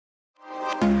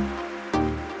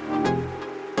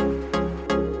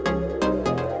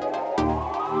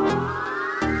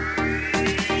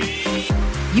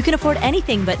You can afford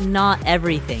anything, but not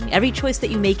everything. Every choice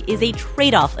that you make is a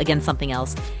trade-off against something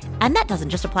else. And that doesn't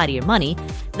just apply to your money.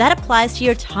 That applies to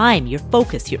your time, your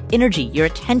focus, your energy, your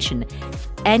attention,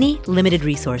 any limited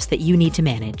resource that you need to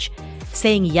manage.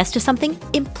 Saying yes to something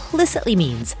implicitly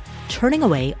means turning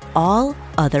away all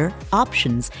other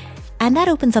options. And that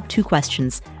opens up two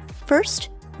questions. First,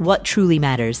 what truly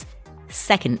matters?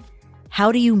 Second,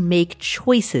 how do you make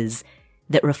choices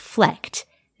that reflect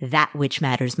that which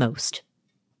matters most?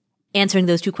 Answering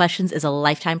those two questions is a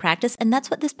lifetime practice, and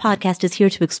that's what this podcast is here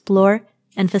to explore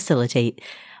and facilitate.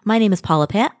 My name is Paula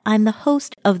Pant. I'm the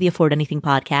host of the Afford Anything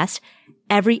podcast.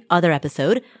 Every other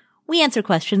episode, we answer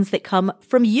questions that come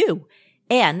from you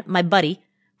and my buddy,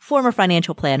 former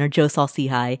financial planner Joe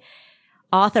Saul-Sehy,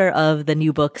 author of the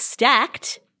new book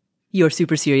Stacked, Your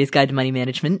Super Serious Guide to Money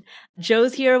Management.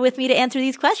 Joe's here with me to answer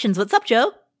these questions. What's up,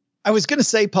 Joe? I was going to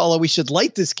say, Paula, we should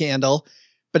light this candle.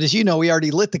 But as you know, we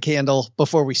already lit the candle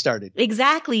before we started.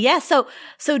 Exactly. Yeah. So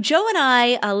Joe and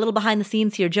I, a little behind the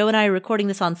scenes here, Joe and I are recording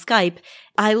this on Skype.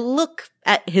 I look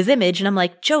at his image and I'm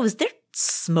like, Joe, is there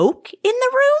smoke in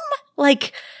the room?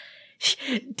 Like,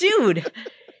 dude,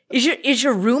 is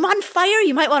your room on fire?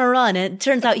 You might want to run. And it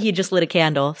turns out he had just lit a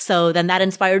candle. So then that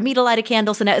inspired me to light a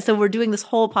candle. So we're doing this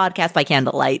whole podcast by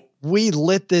candlelight. We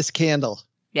lit this candle.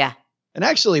 Yeah. And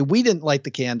actually, we didn't light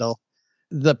the candle.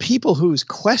 The people whose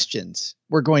questions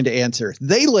we're going to answer,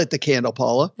 they lit the candle,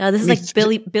 Paula. No, this is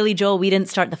like Billy Joel. We didn't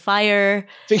start the fire.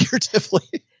 Figuratively.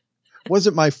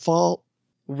 Wasn't my fault.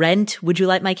 Rent, would you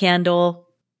light my candle?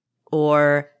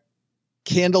 Or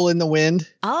Candle in the Wind.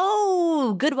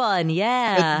 Oh, good one.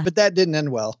 Yeah. But that didn't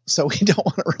end well. So we don't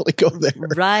want to really go there.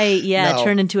 Right. Yeah. No,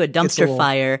 turn into a dumpster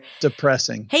fire.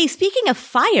 Depressing. Hey, speaking of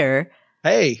fire.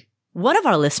 Hey. One of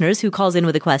our listeners who calls in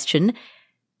with a question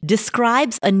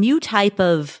describes a new type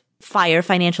of FIRE,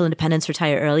 financial independence,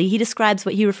 retire early. He describes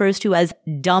what he refers to as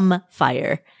dumb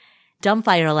FIRE. Dumb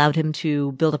FIRE allowed him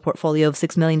to build a portfolio of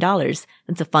 $6 million.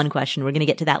 That's a fun question. We're going to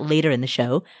get to that later in the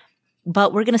show.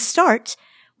 But we're going to start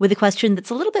with a question that's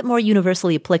a little bit more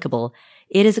universally applicable.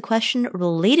 It is a question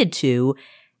related to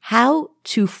how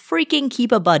to freaking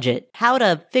keep a budget, how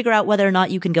to figure out whether or not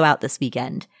you can go out this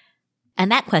weekend.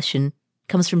 And that question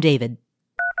comes from David.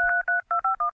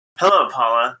 Hello,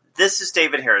 Paula. This is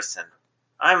David Harrison.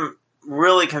 I'm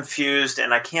really confused,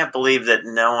 and I can't believe that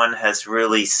no one has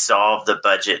really solved the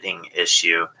budgeting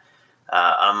issue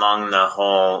among the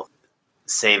whole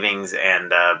savings and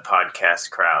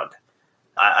podcast crowd.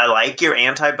 I like your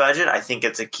anti-budget. I think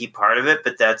it's a key part of it,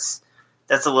 but that's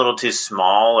a little too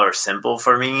small or simple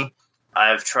for me.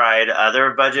 I've tried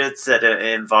other budgets that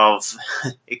involve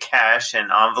cash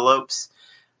and envelopes.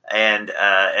 And,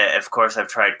 of course, I've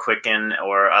tried Quicken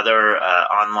or other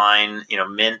online,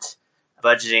 Mint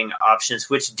budgeting options,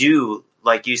 which do,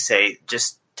 like you say,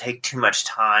 just take too much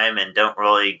time and don't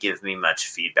really give me much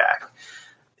feedback.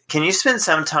 Can you spend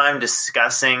some time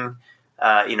discussing,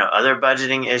 other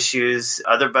budgeting issues,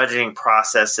 other budgeting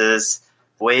processes,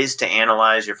 ways to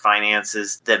analyze your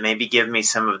finances that maybe give me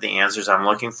some of the answers I'm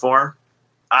looking for?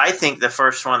 I think the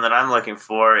first one that I'm looking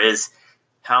for is,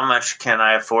 how much can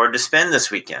I afford to spend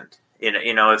this weekend?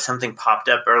 If something popped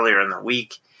up earlier in the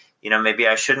week, maybe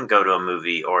I shouldn't go to a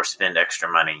movie or spend extra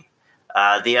money.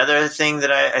 The other thing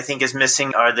that I think is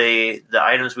missing are the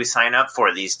items we sign up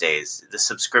for these days, the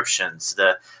subscriptions,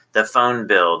 the phone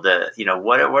bill,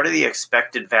 what are the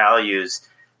expected values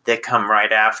that come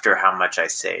right after how much I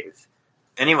save?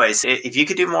 Anyways, if you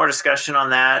could do more discussion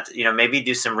on that, maybe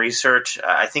do some research.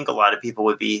 I think a lot of people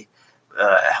would be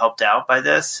helped out by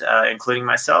this, including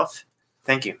myself.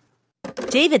 Thank you.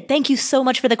 David, thank you so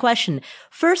much for the question.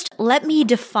 First, let me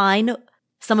define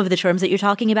some of the terms that you're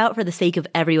talking about for the sake of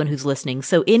everyone who's listening.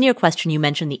 So in your question, you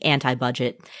mentioned the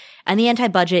anti-budget. And the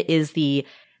anti-budget is the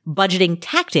budgeting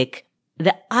tactic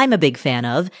that I'm a big fan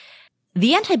of.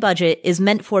 The anti-budget is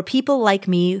meant for people like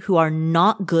me who are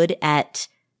not good at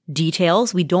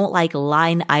details. We don't like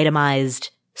line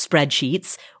itemized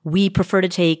spreadsheets. We prefer to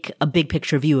take a big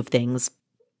picture view of things.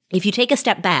 If you take a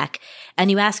step back and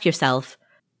you ask yourself,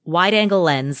 wide angle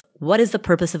lens, what is the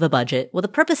purpose of a budget? Well, the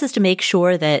purpose is to make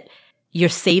sure that you're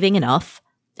saving enough.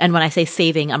 And when I say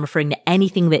saving, I'm referring to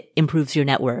anything that improves your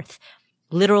net worth.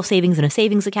 Literal savings in a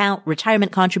savings account,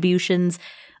 retirement contributions,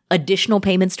 additional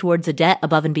payments towards a debt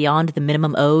above and beyond the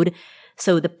minimum owed.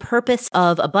 So the purpose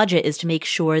of a budget is to make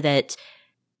sure that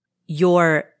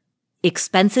your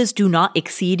expenses do not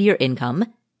exceed your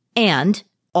income, and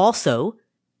also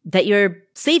that you're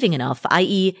saving enough,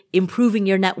 i.e. improving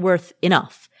your net worth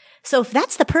enough. So if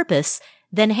that's the purpose,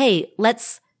 then hey,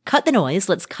 let's cut the noise,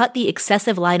 let's cut the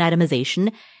excessive line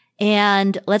itemization,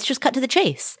 and let's just cut to the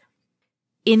chase.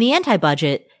 In the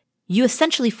anti-budget, you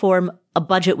essentially form a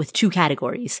budget with two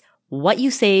categories, what you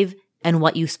save and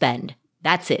what you spend.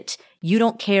 That's it. You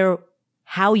don't care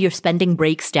how your spending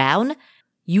breaks down.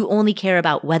 You only care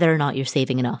about whether or not you're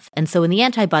saving enough. And so in the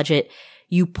anti-budget,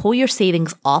 you pull your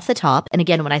savings off the top. And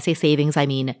again, when I say savings, I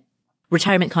mean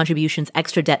retirement contributions,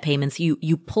 extra debt payments.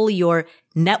 You pull your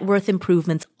net worth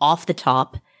improvements off the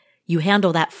top. You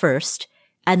handle that first.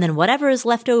 And then whatever is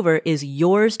left over is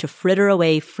yours to fritter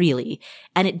away freely.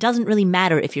 And it doesn't really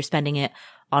matter if you're spending it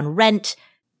on rent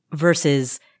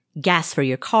versus gas for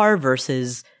your car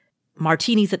versus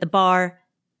martinis at the bar.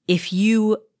 If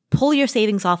you pull your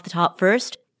savings off the top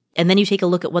first, and then you take a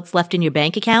look at what's left in your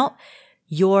bank account,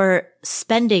 your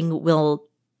spending will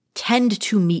tend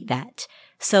to meet that.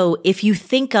 So if you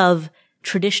think of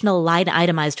traditional line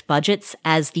itemized budgets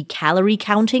as the calorie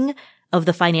counting of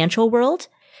the financial world,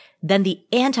 then the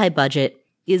anti-budget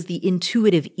is the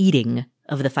intuitive eating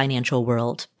of the financial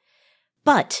world.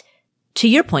 But to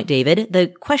your point, David,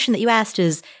 the question that you asked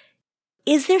is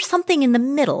there something in the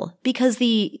middle? Because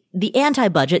the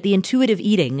anti-budget, the intuitive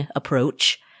eating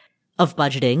approach of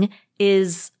budgeting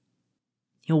is,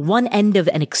 one end of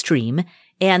an extreme,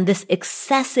 and this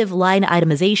excessive line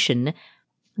itemization,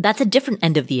 that's a different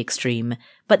end of the extreme.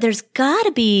 But there's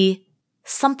gotta be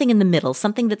something in the middle,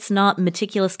 something that's not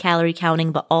meticulous calorie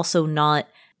counting, but also not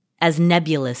as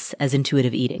nebulous as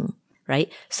intuitive eating,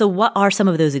 right? So what are some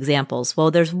of those examples?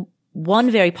 Well, there's one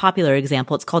very popular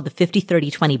example. It's called the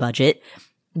 50-30-20 budget,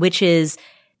 which is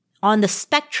on the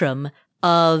spectrum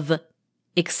of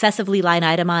excessively line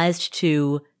itemized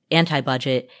to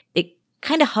anti-budget. It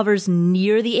kind of hovers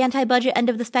near the anti-budget end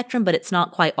of the spectrum, but it's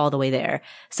not quite all the way there.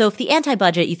 So if the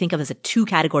anti-budget you think of as a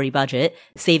 2-category budget,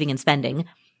 saving and spending,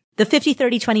 the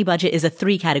 50-30-20 budget is a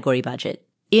 3-category budget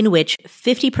in which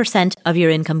 50% of your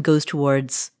income goes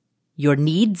towards your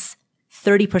needs,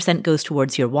 30% goes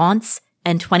towards your wants,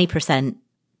 and 20%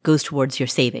 goes towards your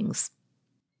savings.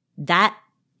 That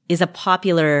is a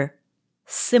popular,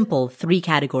 simple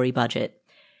 3-category budget.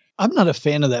 I'm not a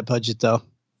fan of that budget, though.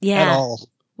 Yeah. At all.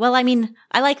 Well, I mean,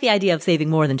 I like the idea of saving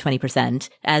more than 20%,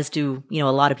 as do, a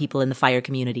lot of people in the FIRE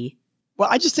community. Well,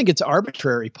 I just think it's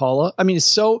arbitrary, Paula. I mean,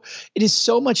 it is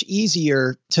so much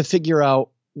easier to figure out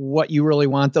what you really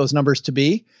want those numbers to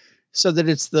be so that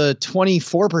it's the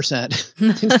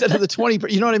 24% instead of the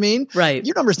 20%. You know what I mean? Right.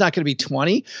 Your number's not going to be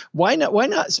 20. Why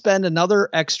not spend another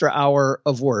extra hour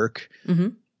of work,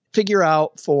 figure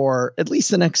out for at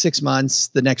least the next 6 months,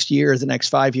 the next year, the next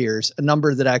 5 years, a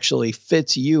number that actually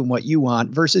fits you and what you want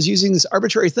versus using this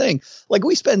arbitrary thing. Like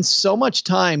we spend so much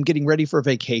time getting ready for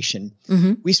vacation.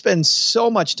 We spend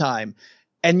so much time.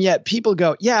 And yet people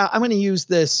go, yeah, I'm going to use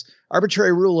this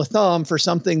arbitrary rule of thumb for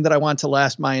something that I want to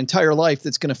last my entire life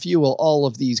that's going to fuel all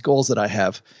of these goals that I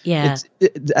have. Yeah.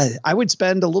 I would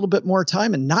spend a little bit more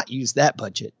time and not use that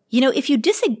budget. If you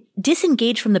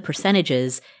disengage from the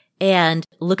percentages and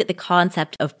look at the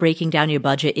concept of breaking down your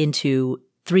budget into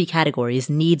 3 categories,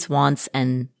 needs, wants,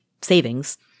 and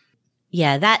savings.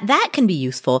 Yeah, that can be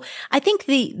useful. I think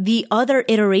the other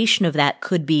iteration of that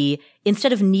could be,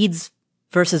 instead of needs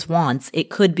versus wants, it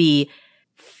could be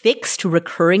fixed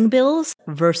recurring bills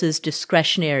versus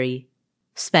discretionary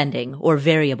spending or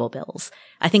variable bills.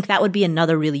 I think that would be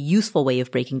another really useful way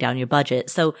of breaking down your budget.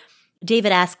 So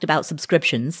David asked about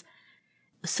subscriptions.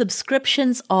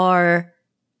 Subscriptions are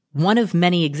one of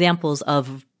many examples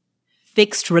of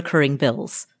fixed recurring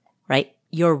bills, right?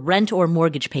 Your rent or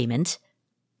mortgage payment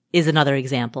is another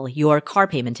example. Your car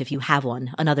payment, if you have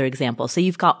one, another example. So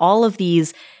you've got all of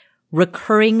these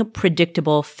recurring,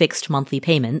 predictable, fixed monthly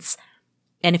payments.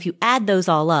 And if you add those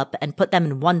all up and put them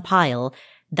in one pile,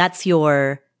 that's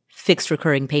your fixed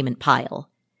recurring payment pile,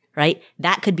 right?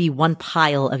 That could be one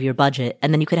pile of your budget.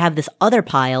 And then you could have this other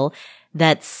pile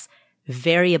that's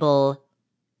variable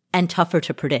and tougher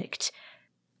to predict.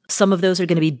 Some of those are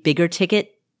going to be bigger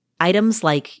ticket items,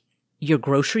 like your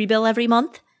grocery bill every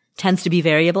month tends to be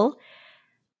variable.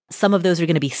 Some of those are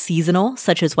going to be seasonal,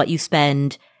 such as what you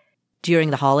spend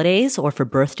during the holidays or for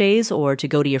birthdays or to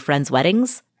go to your friends'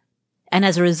 weddings. And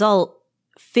as a result,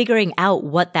 figuring out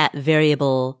what that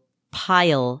variable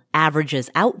pile averages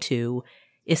out to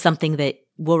is something that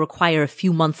will require a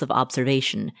few months of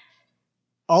observation.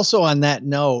 Also on that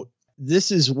note,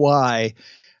 this is why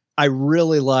I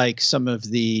really like some of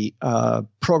the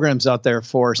programs out there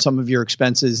for some of your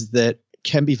expenses that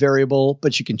can be variable,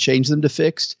 but you can change them to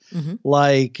fixed,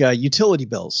 like utility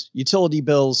bills. Utility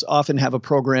bills often have a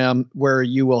program where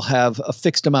you will have a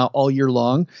fixed amount all year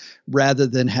long rather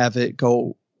than have it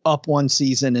go up one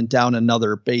season and down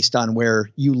another based on where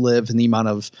you live and the amount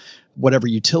of whatever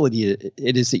utility it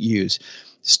is that you use.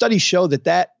 Studies show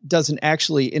that doesn't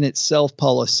actually in itself,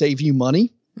 Paula, save you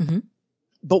money. Mm-hmm.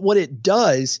 But what it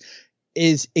does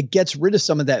is it gets rid of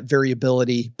some of that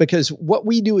variability, because what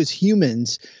we do as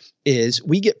humans is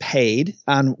we get paid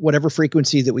on whatever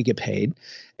frequency that we get paid.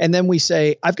 And then we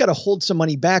say, I've got to hold some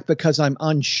money back because I'm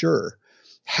unsure.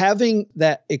 Having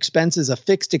that expense as a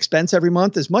fixed expense every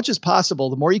month, as much as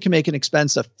possible, the more you can make an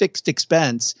expense a fixed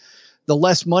expense, the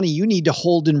less money you need to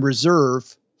hold in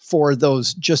reserve for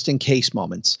those just in case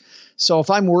moments. So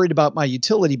if I'm worried about my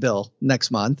utility bill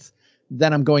next month,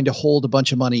 then I'm going to hold a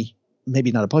bunch of money,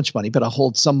 maybe not a bunch of money, but I'll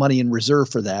hold some money in reserve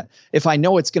for that. If I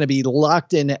know it's going to be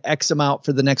locked in X amount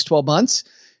for the next 12 months,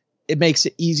 it makes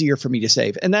it easier for me to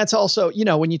save. And that's also, you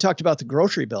know, when you talked about the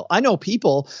grocery bill, I know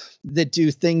people that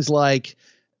do things like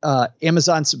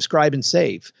Amazon Subscribe and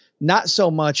Save. Not so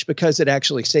much because it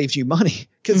actually saves you money,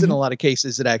 because in a lot of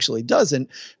cases it actually doesn't,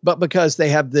 but because they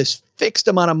have this fixed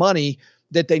amount of money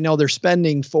that they know they're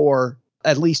spending for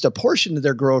at least a portion of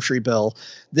their grocery bill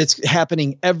that's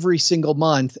happening every single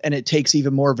month, and it takes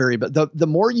even more variable. The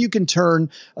more you can turn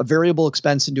a variable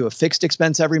expense into a fixed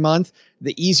expense every month,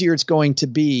 the easier it's going to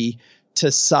be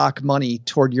to sock money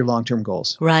toward your long-term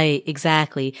goals. Right,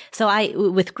 exactly. So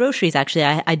with groceries, actually,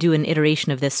 I do an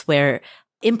iteration of this where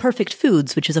Imperfect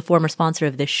Foods, which is a former sponsor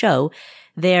of this show,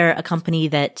 they're a company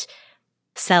that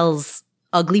sells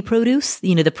ugly produce,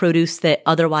 you know, the produce that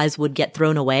otherwise would get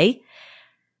thrown away.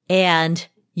 And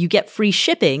you get free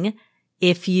shipping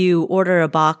if you order a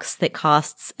box that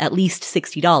costs at least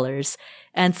 $60.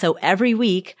 And so every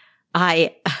week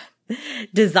I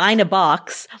design a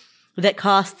box that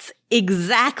costs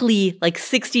exactly like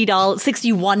 $60,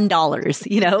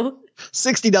 $61, you know?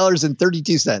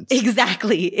 $60.32.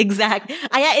 Exactly.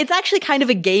 It's actually kind of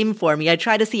a game for me. I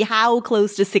try to see how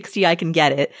close to 60 I can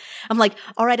get it. I'm like,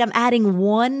 all right, I'm adding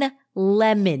one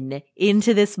lemon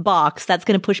into this box. That's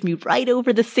going to push me right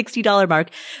over the $60 mark.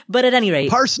 But at any rate,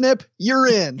 parsnip, you're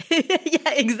in.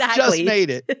 Yeah, exactly. Just made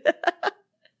it.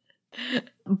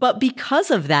 But because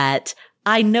of that,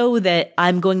 I know that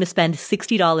I'm going to spend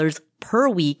 $60 per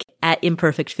week at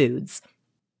Imperfect Foods.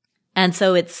 And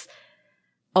so it's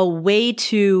a way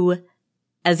to,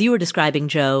 as you were describing,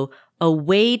 Joe, a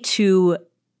way to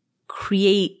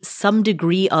create some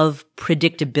degree of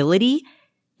predictability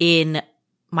in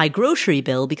my grocery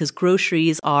bill, because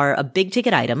groceries are a big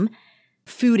ticket item.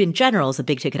 Food in general is a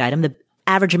big ticket item. The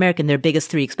average American, their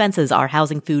biggest three expenses are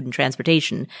housing, food, and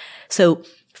transportation. So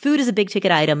food is a big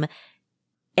ticket item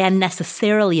and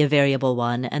necessarily a variable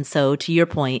one. And so to your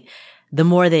point, the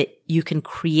more that you can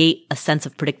create a sense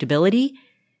of predictability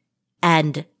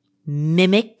and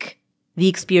mimic the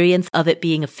experience of it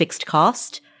being a fixed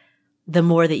cost, the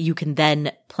more that you can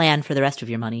then plan for the rest of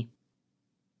your money.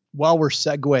 While we're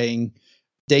segueing,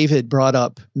 David brought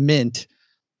up Mint.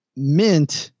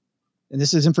 Mint, and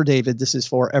this isn't for David, this is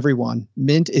for everyone.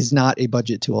 Mint is not a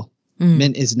budget tool.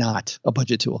 Mint is not a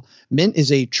budget tool. Mint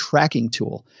is a tracking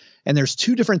tool. And there's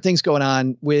two different things going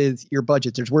on with your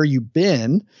budget. There's where you've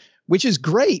been, which is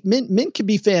great. Mint can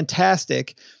be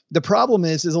fantastic. The problem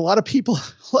is a lot of people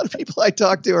I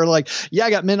talk to are like, yeah, I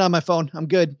got Mint on my phone. I'm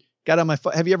good. Got on my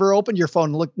phone. Have you ever opened your phone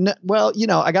and looked? Well, you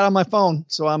know, I got on my phone,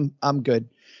 so I'm good.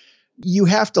 You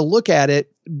have to look at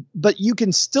it, but you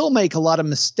can still make a lot of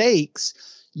mistakes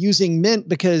using Mint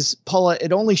because, Paula,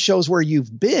 it only shows where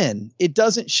you've been. It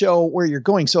doesn't show where you're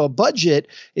going. So a budget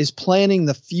is planning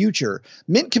the future.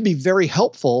 Mint can be very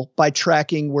helpful by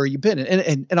tracking where you've been.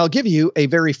 And I'll give you a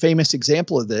very famous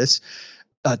example of this.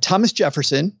 Thomas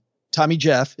Jefferson, Tommy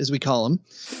Jeff, as we call him.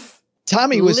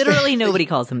 Tommy was literally nobody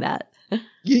calls him that.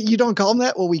 You don't call him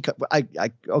that? Well,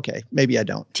 okay, maybe I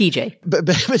don't. TJ.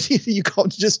 But you call him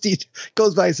just TJ.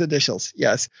 Goes by his initials.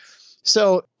 Yes.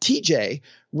 So TJ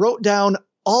wrote down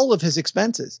all of his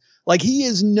expenses. Like, he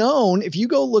is known, if you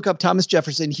go look up Thomas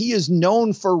Jefferson, he is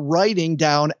known for writing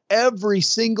down every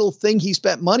single thing he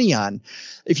spent money on.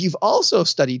 If you've also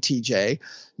studied TJ,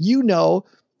 you know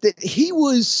that he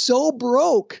was so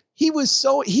broke. He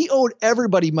owed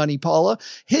everybody money, Paula.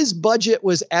 His budget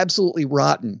was absolutely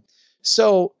rotten.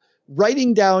 So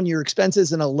writing down your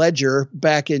expenses in a ledger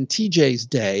back in TJ's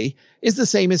day is the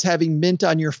same as having Mint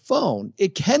on your phone.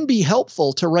 It can be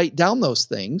helpful to write down those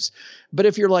things, but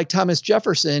if you're like Thomas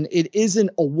Jefferson, it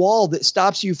isn't a wall that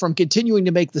stops you from continuing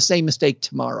to make the same mistake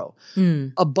tomorrow.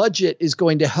 A budget is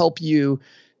going to help you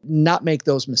not make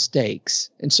those mistakes.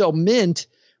 And so Mint,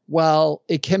 while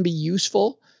it can be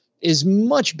useful, is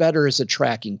much better as a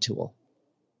tracking tool.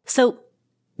 So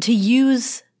to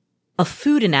use a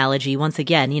food analogy, once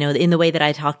again, you know, in the way that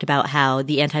I talked about how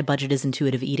the anti-budget is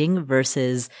intuitive eating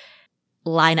versus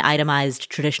line itemized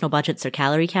traditional budgets or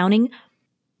calorie counting,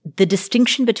 the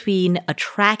distinction between a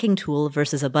tracking tool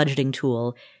versus a budgeting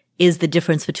tool is the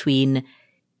difference between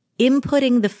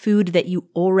inputting the food that you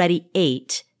already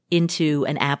ate into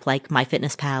an app like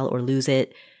MyFitnessPal or Lose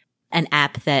It, an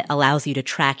app that allows you to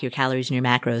track your calories and your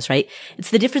macros, right?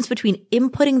 It's the difference between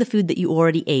inputting the food that you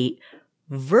already ate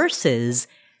versus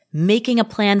making a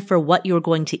plan for what you're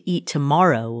going to eat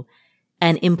tomorrow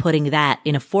and inputting that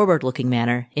in a forward-looking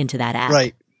manner into that app.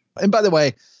 Right. And by the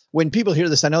way, when people hear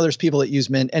this, I know there's people that use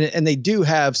Mint and they do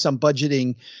have some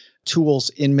budgeting tools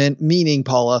in Mint, meaning,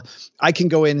 Paula, I can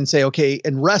go in and say, okay,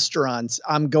 in restaurants,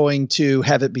 I'm going to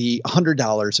have it be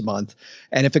 $100 a month.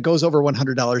 And if it goes over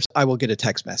 $100, I will get a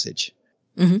text message.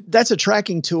 Mm-hmm. That's a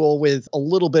tracking tool with a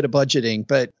little bit of budgeting.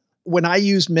 But when I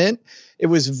used Mint, it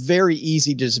was very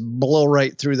easy to just blow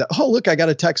right through that. Oh, look, I got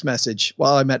a text message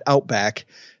while I'm at Outback,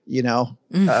 not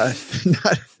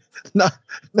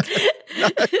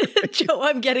Joe,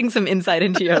 I'm getting some insight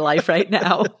into your life right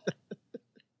now.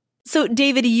 So,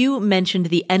 David, you mentioned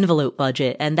the envelope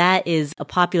budget, and that is a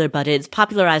popular budget. It's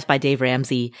popularized by Dave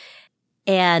Ramsey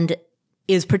and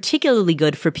is particularly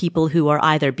good for people who are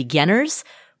either beginners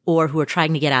or who are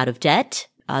trying to get out of debt,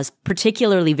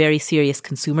 particularly very serious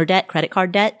consumer debt, credit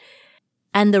card debt.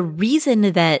 And the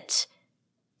reason that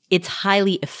it's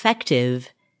highly effective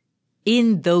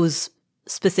in those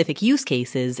specific use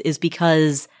cases is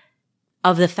because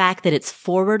of the fact that it's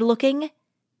forward-looking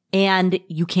and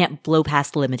you can't blow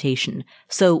past the limitation.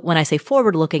 So when I say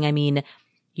forward-looking, I mean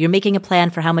you're making a plan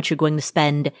for how much you're going to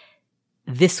spend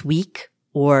this week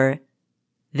or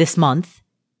this month.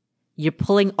 You're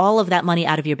pulling all of that money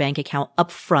out of your bank account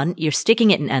up front. You're sticking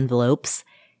it in envelopes.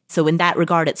 So in that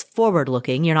regard, it's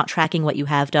forward-looking. You're not tracking what you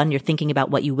have done. You're thinking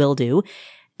about what you will do.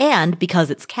 And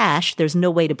because it's cash, there's no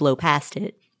way to blow past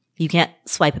it. You can't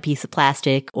swipe a piece of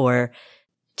plastic or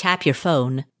tap your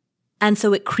phone. And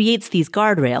so it creates these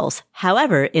guardrails.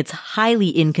 However, it's highly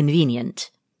inconvenient.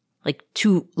 Like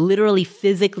to literally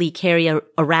physically carry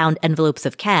around envelopes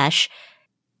of cash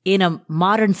in a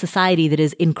modern society that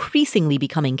is increasingly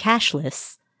becoming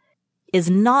cashless is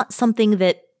not something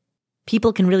that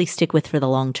people can really stick with for the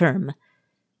long term.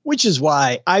 Which is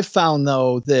why I found,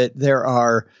 though, that there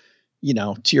are,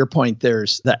 to your point,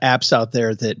 there's the apps out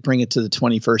there that bring it to the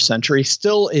 21st century.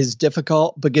 Still is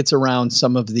difficult, but gets around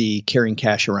some of the carrying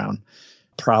cash around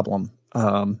problem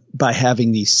by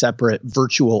having these separate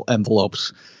virtual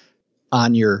envelopes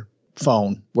on your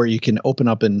phone where you can open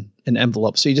up an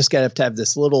envelope. So you just have to have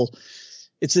this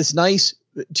it's this nice,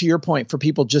 to your point, for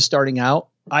people just starting out.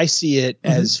 I see it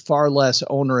as far less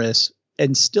onerous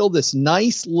and still this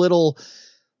nice little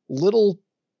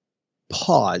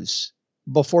pause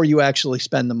before you actually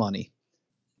spend the money.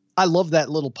 I love that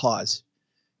little pause,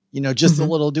 just a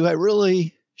little,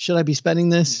 should I be spending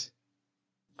this?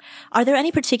 Are there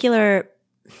any particular,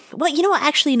 well, you know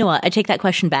what, I take that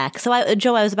question back. So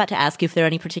Joe, I was about to ask you if there are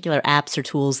any particular apps or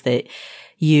tools that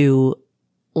you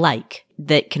like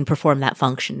that can perform that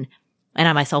function. And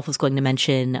I myself was going to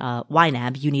mention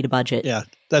YNAB, You Need a Budget. Yeah,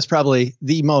 that's probably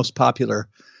the most popular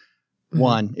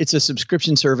one. It's a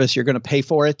subscription service. You're going to pay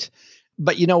for it.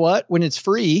 But you know what? When it's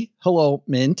free, hello,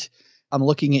 Mint, I'm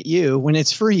looking at you. When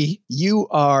it's free, you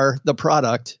are the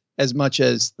product as much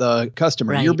as the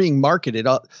customer. Right. You're being marketed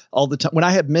all the time. When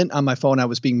I had Mint on my phone, I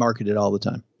was being marketed all the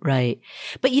time. Right.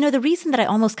 But the reason that I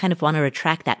almost kind of want to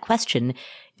retract that question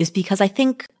is because I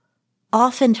think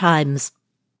oftentimes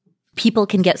people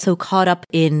can get so caught up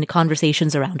in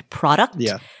conversations around product,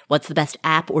 what's the best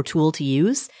app or tool to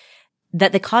use,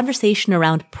 that the conversation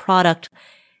around product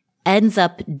ends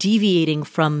up deviating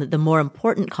from the more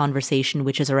important conversation,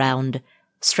 which is around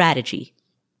strategy.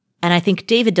 And I think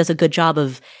David does a good job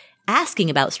of asking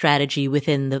about strategy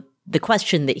within the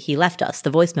question that he left us,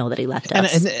 the voicemail that he left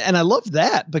us. And I love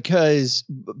that because,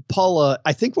 Paula,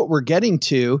 I think what we're getting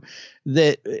to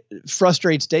that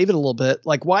frustrates David a little bit,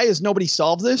 like, why has nobody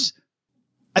solved this?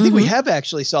 I think we have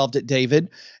actually solved it, David.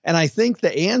 And I think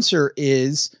the answer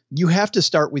is you have to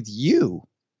start with you.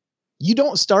 You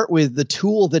don't start with the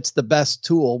tool that's the best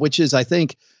tool, which is, I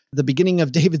think, the beginning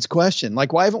of David's question.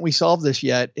 Like, why haven't we solved this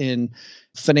yet in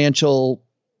financial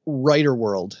writer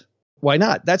world? Why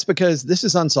not? That's because this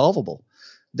is unsolvable.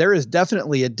 There is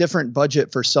definitely a different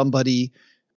budget for somebody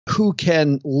who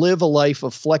can live a life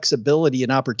of flexibility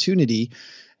and opportunity,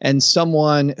 and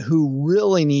someone who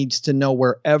really needs to know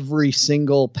where every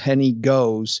single penny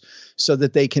goes so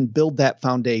that they can build that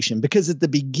foundation. Because at the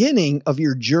beginning of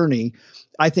your journey,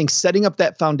 I think setting up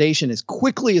that foundation as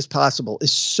quickly as possible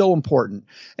is so important.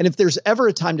 And if there's ever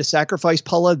a time to sacrifice,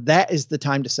 Paula, that is the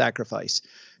time to sacrifice.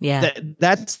 Yeah.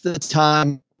 That's the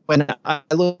time when I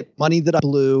look at money that I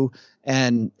blew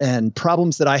and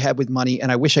problems that I had with money.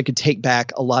 And I wish I could take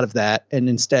back a lot of that and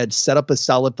instead set up a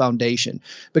solid foundation,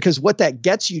 because what that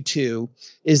gets you to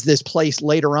is this place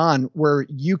later on where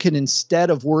you can, instead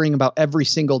of worrying about every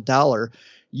single dollar,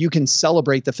 you can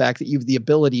celebrate the fact that you have the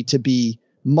ability to be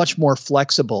much more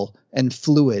flexible and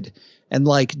fluid. And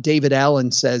like David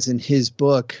Allen says in his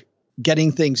book,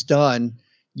 Getting Things Done,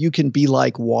 you can be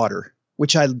like water,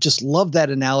 which I just love that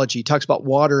analogy. He talks about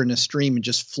water in a stream and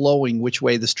just flowing which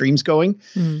way the stream's going.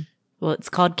 Well, it's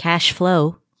called cash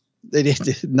flow. It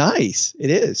is nice.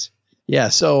 It is. Yeah.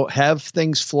 So have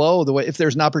things flow the way, if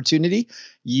there's an opportunity,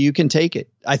 you can take it.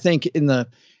 I think in the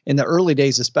early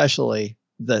days, especially,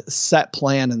 the set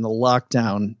plan and the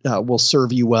lockdown will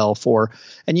serve you well for,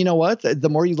 and you know what? The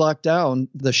more you lock down,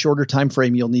 the shorter time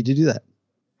frame you'll need to do that.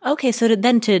 Okay, so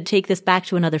to take this back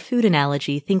to another food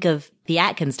analogy, think of the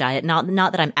Atkins diet. Not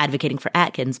that I'm advocating for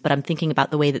Atkins, but I'm thinking about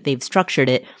the way that they've structured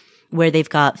it, where they've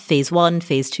got phase 1,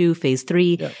 phase 2, phase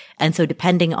 3. Yeah. And so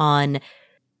depending on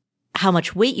how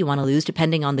much weight you want to lose,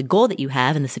 depending on the goal that you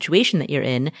have and the situation that you're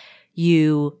in,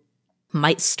 you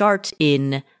might start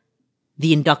in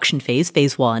the induction phase,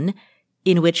 phase 1,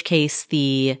 in which case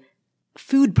the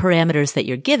food parameters that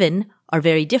you're given are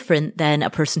very different than a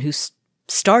person who's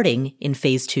starting in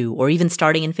phase 2 or even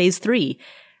starting in phase 3,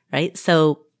 right?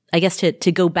 So I guess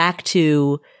to go back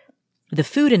to the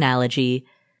food analogy,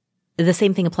 the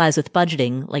same thing applies with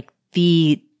budgeting. Like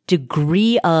the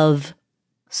degree of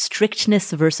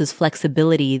strictness versus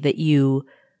flexibility that you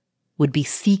would be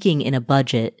seeking in a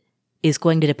budget is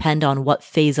going to depend on what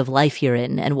phase of life you're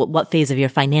in and what phase of your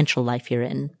financial life you're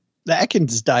in. The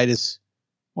Atkins diet is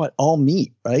all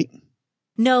meat, right?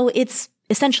 No, it's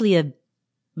essentially a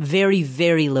very,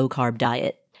 very low carb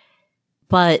diet.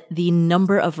 But the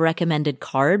number of recommended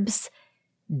carbs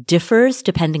differs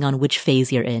depending on which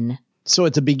phase you're in. So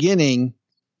at the beginning,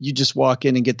 you just walk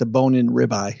in and get the bone-in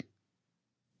ribeye.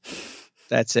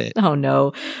 That's it. Oh,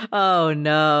 no. Oh,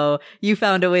 no. You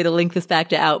found a way to link this back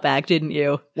to Outback, didn't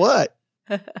you? What?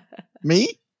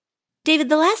 Me? David,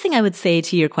 the last thing I would say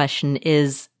to your question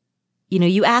is,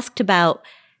 you asked about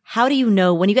how do you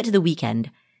know when you get to the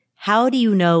weekend, how do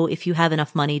you know if you have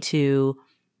enough money to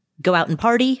go out and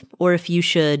party or if you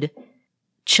should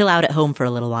chill out at home for a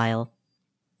little while?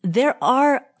 There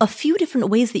are a few different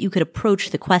ways that you could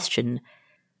approach the question.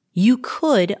 You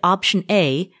could, option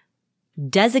A,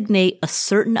 designate a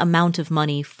certain amount of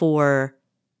money for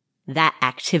that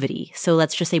activity. So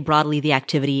let's just say broadly the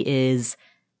activity is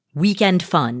weekend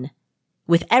fun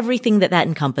with everything that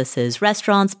encompasses: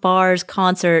 restaurants, bars,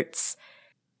 concerts,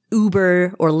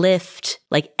 Uber or Lyft,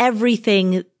 like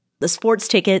everything, the sports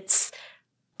tickets,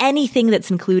 anything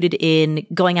that's included in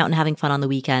going out and having fun on the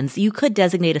weekends. You could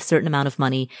designate a certain amount of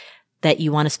money that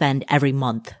you want to spend every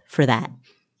month for that.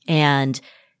 And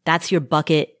that's your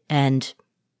bucket. And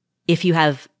if you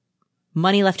have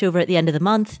money left over at the end of the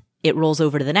month, it rolls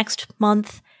over to the next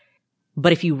month.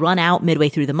 But if you run out midway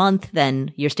through the month,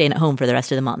 then you're staying at home for the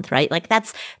rest of the month, right? Like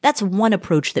that's one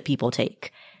approach that people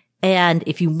take. And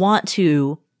if you want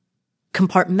to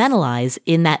compartmentalize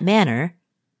in that manner,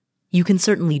 you can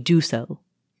certainly do so.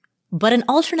 But an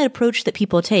alternate approach that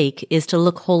people take is to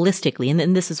look holistically,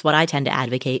 and this is what I tend to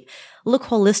advocate, look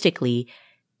holistically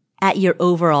at your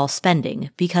overall spending,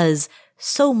 because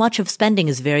so much of spending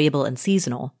is variable and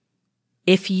seasonal.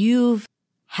 If you've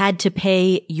had to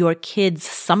pay your kids'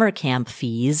 summer camp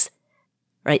fees,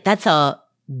 right, that's a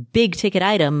big ticket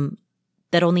item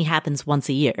that only happens once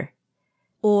a year.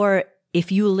 Or if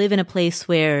you live in a place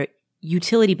where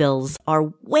utility bills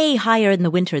are way higher in the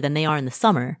winter than they are in the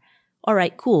summer, all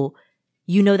right, cool.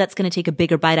 You know that's going to take a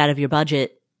bigger bite out of your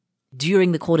budget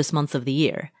during the coldest months of the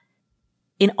year.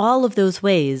 In all of those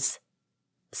ways,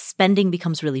 spending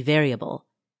becomes really variable.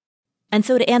 And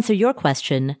so to answer your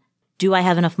question, do I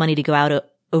have enough money to go out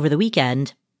over the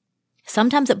weekend?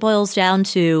 Sometimes it boils down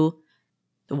to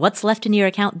what's left in your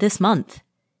account this month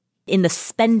in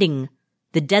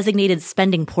the designated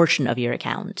spending portion of your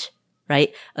account,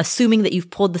 right? Assuming that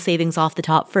you've pulled the savings off the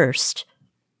top first,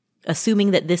 assuming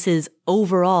that this is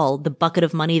overall the bucket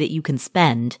of money that you can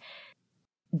spend.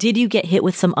 Did you get hit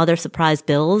with some other surprise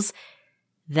bills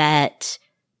that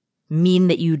mean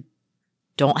that you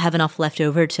don't have enough left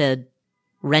over to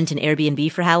rent an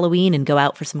Airbnb for Halloween and go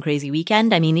out for some crazy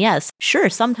weekend? I mean, yes, sure.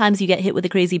 Sometimes you get hit with a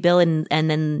crazy bill and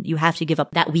then you have to give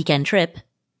up that weekend trip,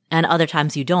 and other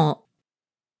times you don't.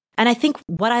 And I think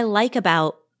what I like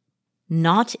about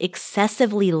not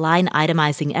excessively line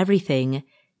itemizing everything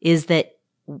is that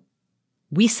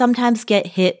we sometimes get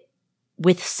hit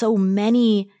with so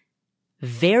many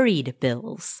varied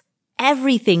bills.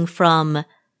 Everything from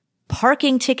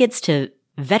parking tickets to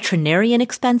veterinarian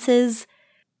expenses,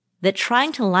 that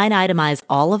trying to line itemize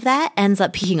all of that ends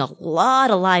up being a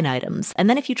lot of line items. And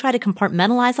then if you try to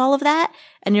compartmentalize all of that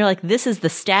and you're like, this is the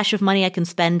stash of money I can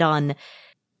spend on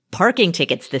parking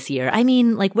tickets this year. I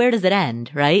mean, like, where does it end,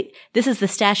 right? This is the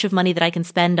stash of money that I can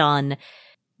spend on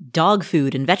dog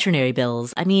food and veterinary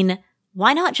bills. I mean,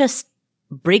 why not just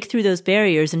break through those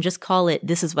barriers and just call it,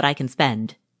 this is what I can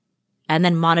spend? And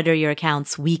then monitor your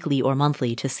accounts weekly or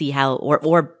monthly to see how,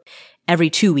 or every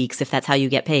 2 weeks if that's how you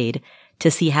get paid,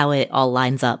 to see how it all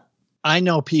lines up. I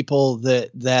know people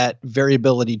that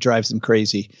variability drives them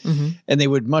crazy, and they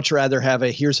would much rather have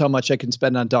a, here's how much I can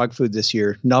spend on dog food this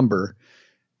year number,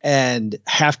 and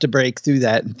have to break through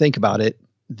that and think about it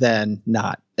than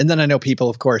not. And then I know people,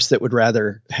 of course, that would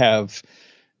rather have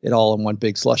it all in one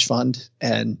big slush fund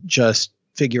and just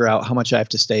figure out how much I have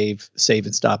to save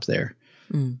and stop there.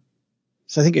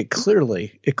 So I think it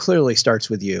clearly starts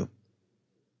with you.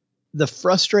 The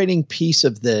frustrating piece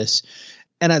of this,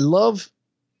 and I love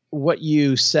what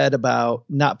you said about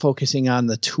not focusing on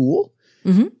the tool,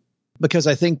 because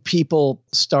I think people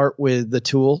start with the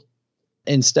tool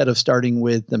instead of starting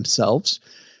with themselves.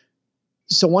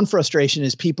 So one frustration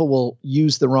is people will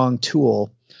use the wrong tool,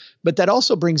 but that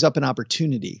also brings up an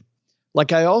opportunity.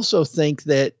 Like, I also think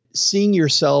that seeing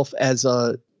yourself as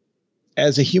a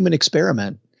human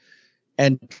experiment,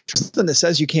 and something that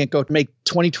says you can't go make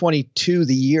 2022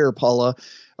 the year, Paula,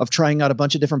 of trying out a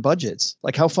bunch of different budgets.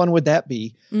 Like, how fun would that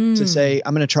be to say,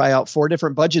 I'm going to try out 4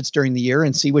 different budgets during the year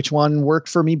and see which one worked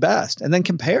for me best, and then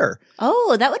compare.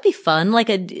 Oh, that would be fun. Like,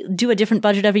 do a different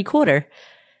budget every quarter.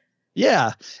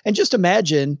 Yeah. And just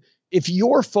imagine if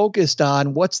you're focused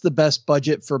on what's the best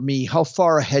budget for me, how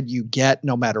far ahead you get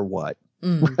no matter what.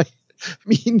 Right? I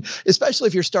mean, especially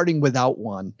if you're starting without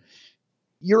one.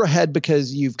 You're ahead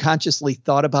because you've consciously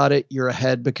thought about it. You're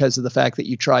ahead because of the fact that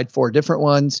you tried 4 different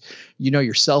ones. You know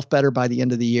yourself better by the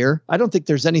end of the year. I don't think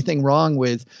there's anything wrong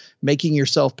with making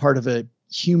yourself part of a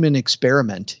human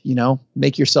experiment,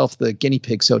 make yourself the guinea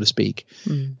pig, so to speak.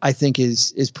 I think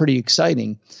is pretty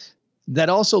exciting. That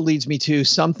also leads me to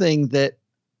something that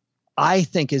I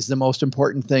think is the most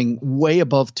important thing, way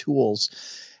above tools.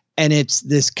 And it's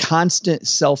this constant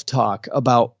self-talk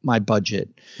about my budget.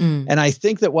 And I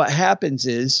think that what happens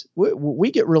is we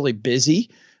get really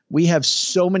busy. We have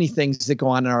so many things that go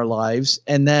on in our lives.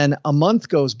 And then a month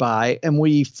goes by and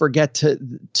we forget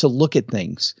to look at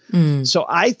things. So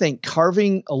I think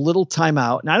carving a little time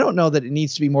out, and I don't know that it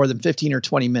needs to be more than 15 or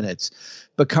 20 minutes,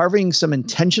 but carving some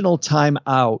intentional time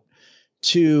out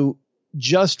to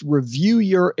just review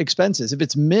your expenses. If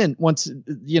it's Mint, once,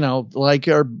 like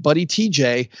our buddy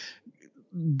TJ,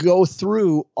 go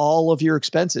through all of your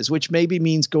expenses, which maybe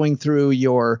means going through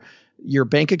your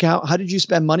bank account. How did you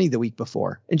spend money the week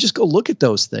before? And just go look at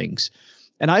those things.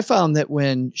 And I found that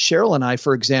when Cheryl and I,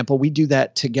 for example, we do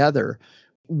that together,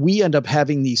 we end up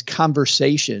having these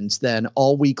conversations then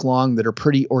all week long that are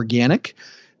pretty organic,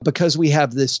 because we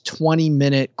have this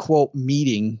 20-minute quote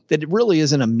meeting that it really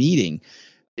isn't a meeting.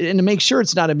 And to make sure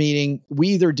it's not a meeting, we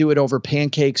either do it over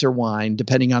pancakes or wine,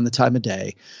 depending on the time of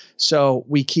day. So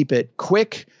we keep it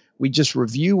quick. We just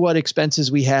review what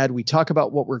expenses we had. We talk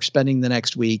about what we're spending the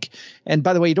next week. And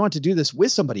by the way, you don't have to do this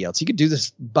with somebody else. You could do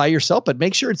this by yourself, but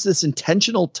make sure it's this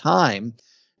intentional time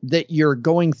that you're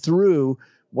going through.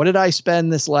 What did I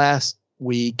spend this last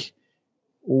week?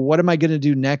 What am I going to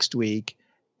do next week?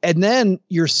 And then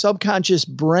your subconscious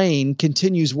brain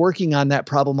continues working on that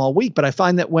problem all week. But I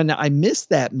find that when I miss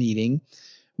that meeting,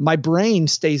 my brain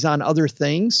stays on other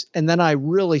things. And then I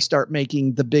really start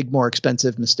making the big, more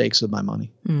expensive mistakes with my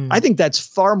money. I think that's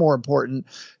far more important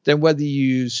than whether you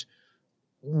use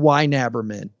YNAB or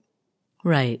Mint.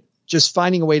 Right. Just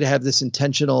finding a way to have this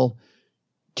intentional,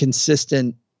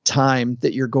 consistent time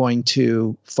that you're going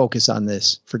to focus on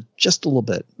this for just a little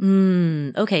bit.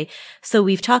 Okay. So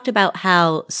we've talked about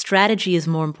how strategy is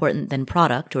more important than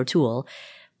product or tool,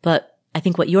 but I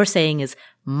think what you're saying is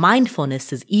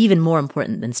mindfulness is even more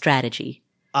important than strategy.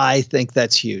 I think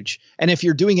that's huge. And if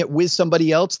you're doing it with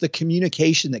somebody else, the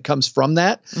communication that comes from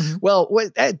that, well,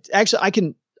 actually I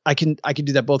can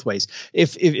do that both ways.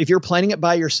 If you're planning it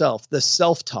by yourself, the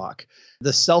self-talk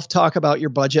about your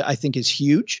budget, I think is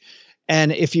huge.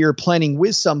 And if you're planning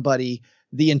with somebody,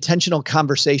 the intentional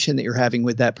conversation that you're having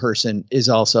with that person is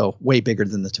also way bigger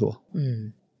than the tool.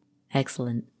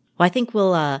 Excellent. Well, I think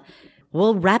we'll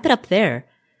wrap it up there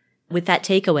with that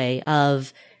takeaway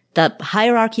of the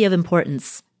hierarchy of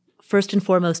importance. First and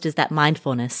foremost is that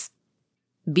mindfulness.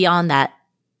 Beyond that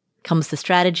comes the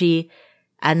strategy,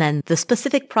 and then the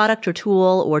specific product or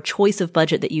tool or choice of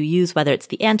budget that you use, whether it's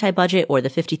the anti-budget or the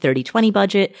 50-30-20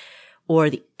 budget or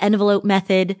the envelope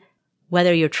method.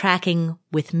 Whether you're tracking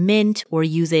with Mint or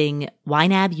using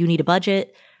YNAB, you need a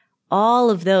budget. All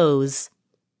of those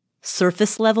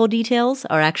surface level details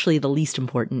are actually the least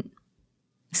important.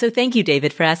 So thank you,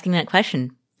 David, for asking that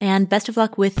question. And best of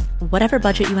luck with whatever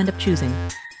budget you end up choosing.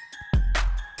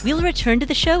 We'll return to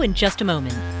the show in just a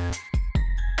moment.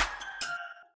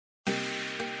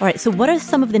 All right, so what are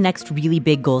some of the next really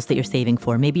big goals that you're saving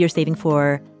for? Maybe you're saving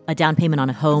for a down payment on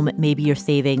a home. Maybe you're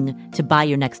saving to buy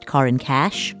your next car in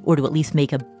cash or to at least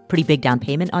make a pretty big down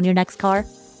payment on your next car.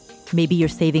 Maybe you're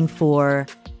saving for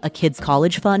a kid's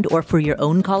college fund or for your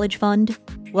own college fund.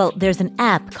 Well, there's an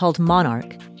app called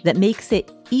Monarch that makes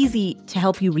it easy to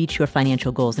help you reach your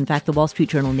financial goals. In fact, the Wall Street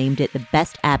Journal named it the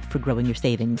best app for growing your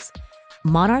savings.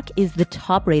 Monarch is the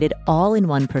top-rated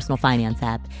all-in-one personal finance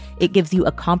app. It gives you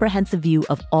a comprehensive view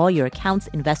of all your accounts,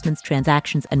 investments,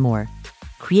 transactions, and more.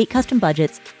 Create custom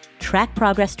budgets, track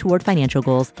progress toward financial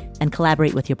goals, and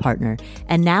collaborate with your partner.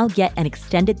 And now get an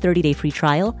extended 30-day free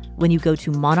trial when you go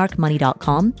to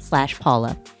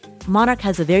monarchmoney.com/Paula. Monarch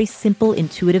has a very simple,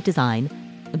 intuitive design.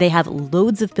 They have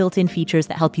loads of built-in features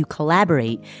that help you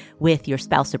collaborate with your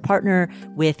spouse or partner,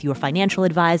 with your financial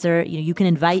advisor. You can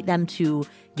invite them to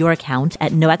your account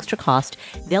at no extra cost.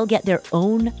 They'll get their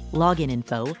own login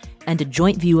info and a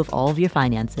joint view of all of your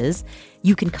finances.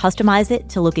 You can customize it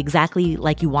to look exactly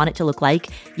like you want it to look like.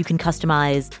 You can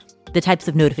customize the types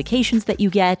of notifications that you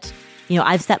get.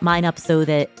 I've set mine up so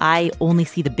that I only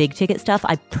see the big ticket stuff.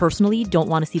 I personally don't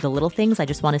want to see the little things. I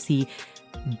just want to see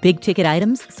big ticket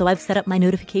items. So I've set up my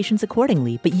notifications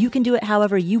accordingly, but you can do it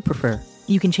however you prefer.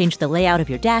 You can change the layout of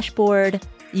your dashboard.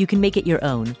 You can make it your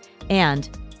own. And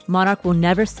Monarch will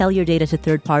never sell your data to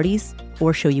third parties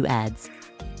or show you ads.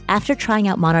 After trying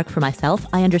out Monarch for myself,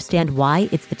 I understand why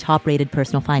it's the top-rated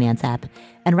personal finance app.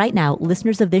 And right now,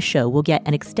 listeners of this show will get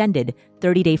an extended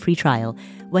 30-day free trial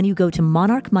when you go to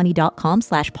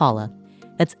monarchmoney.com/Paula.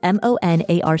 That's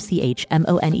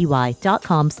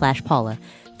monarchmoney.com/Paula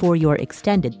for your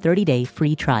extended 30-day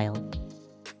free trial.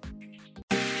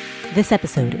 This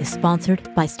episode is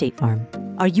sponsored by State Farm.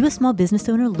 Are you a small business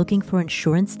owner looking for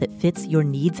insurance that fits your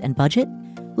needs and budget?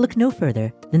 Look no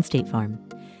further than State Farm.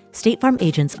 State Farm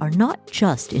agents are not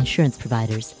just insurance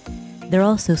providers. They're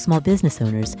also small business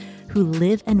owners who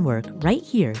live and work right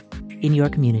here in your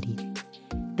community.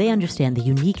 They understand the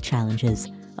unique challenges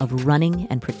of running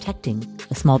and protecting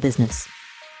a small business.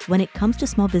 When it comes to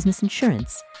small business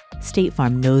insurance, State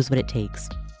Farm knows what it takes.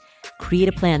 Create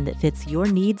a plan that fits your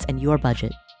needs and your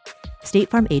budget.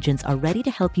 State Farm agents are ready to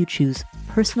help you choose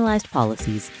personalized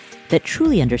policies that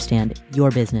truly understand your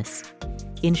business.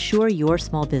 Insure your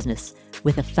small business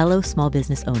with a fellow small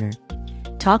business owner.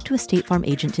 Talk to a State Farm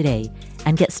agent today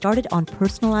and get started on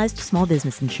personalized small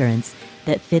business insurance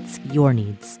that fits your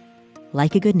needs.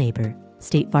 Like a good neighbor,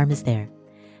 State Farm is there.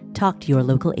 Talk to your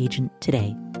local agent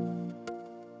today.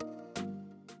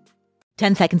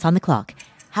 10 seconds on the clock.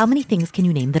 How many things can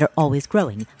you name that are always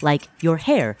growing? Like your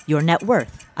hair, your net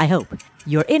worth, I hope.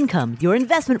 Your income, your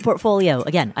investment portfolio.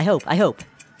 Again, I hope.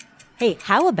 Hey,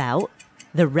 how about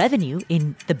the revenue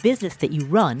in the business that you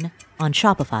run on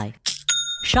Shopify?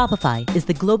 Shopify is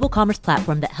the global commerce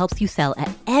platform that helps you sell at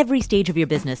every stage of your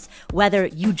business, whether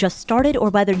you just started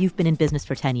or whether you've been in business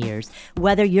for 10 years.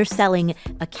 Whether you're selling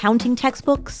accounting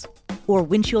textbooks or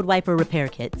windshield wiper repair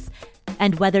kits,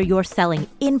 and whether you're selling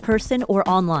in person or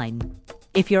online.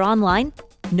 If you're online,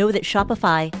 know that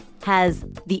Shopify has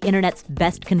the internet's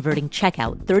best converting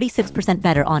checkout, 36%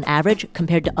 better on average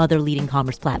compared to other leading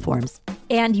commerce platforms.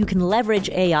 And you can leverage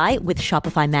AI with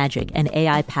Shopify Magic, an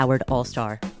AI-powered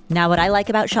all-star. Now, what I like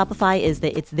about Shopify is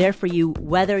that it's there for you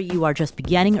whether you are just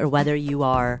beginning or whether you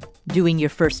are doing your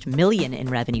first million in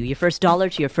revenue, your first dollar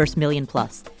to your first million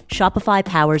plus. Shopify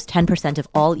powers 10% of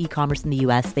all e-commerce in the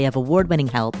US. They have award-winning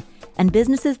help. And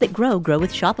businesses that grow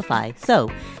with Shopify.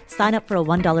 So sign up for a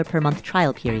 $1 per month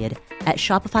trial period at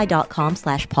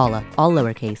shopify.com/Paula, all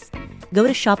lowercase. Go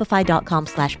to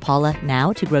shopify.com/Paula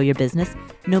now to grow your business,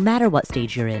 no matter what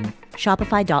stage you're in.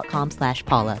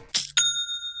 Shopify.com/Paula.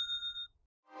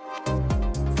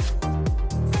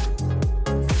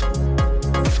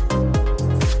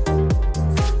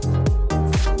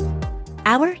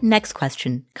 Our next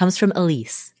question comes from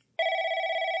Elise.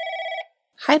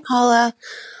 Hi, Paula.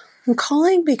 I'm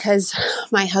calling because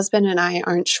my husband and I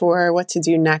aren't sure what to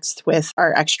do next with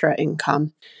our extra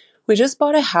income. We just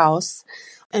bought a house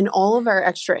and all of our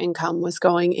extra income was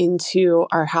going into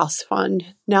our house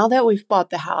fund. Now that we've bought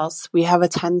the house, we have a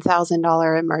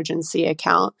 $10,000 emergency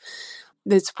account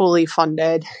that's fully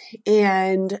funded.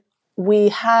 And we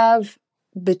have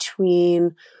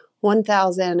between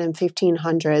 $1,000 and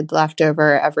 $1,500 left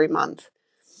over every month.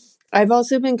 I've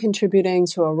also been contributing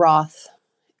to a Roth.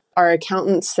 our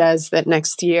accountant says that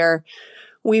next year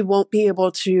we won't be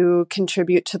able to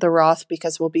contribute to the Roth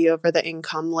because we'll be over the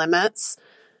income limits.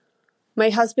 My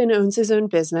husband owns his own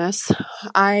business.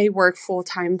 I work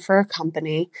full-time for a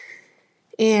company.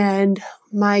 And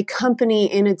my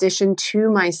company, in addition to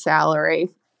my salary,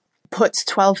 puts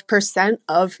 12%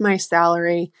 of my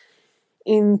salary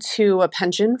into a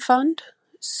pension fund.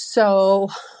 So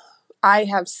I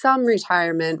have some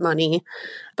retirement money,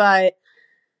 but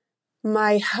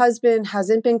my husband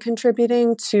hasn't been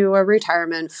contributing to a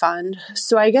retirement fund.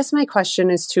 So I guess my question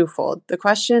is twofold. The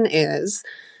question is,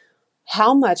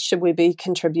 how much should we be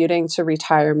contributing to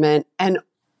retirement? And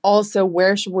also,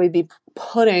 where should we be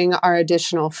putting our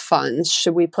additional funds?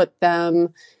 Should we put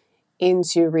them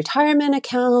into retirement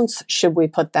accounts? Should we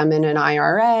put them in an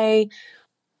IRA?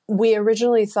 We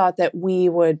originally thought that we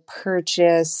would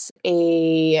purchase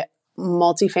a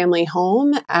multifamily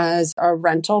home as a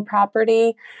rental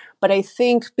property. But I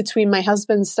think between my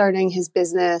husband starting his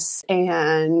business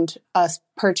and us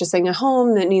purchasing a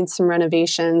home that needs some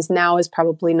renovations, now is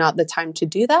probably not the time to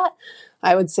do that.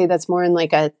 I would say that's more in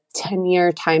like a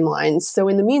 10-year timeline. So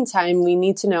in the meantime, we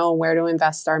need to know where to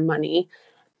invest our money.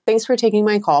 Thanks for taking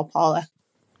my call, Paula.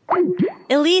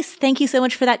 Elise, thank you so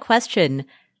much for that question.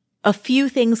 A few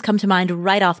things come to mind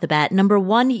right off the bat. Number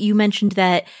one, you mentioned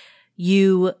that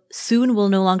you soon will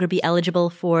no longer be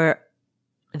eligible for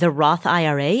the Roth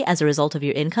IRA as a result of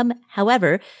your income.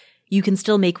 However, you can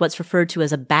still make what's referred to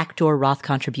as a backdoor Roth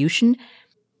contribution,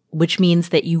 which means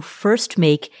that you first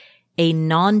make a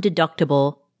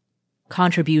non-deductible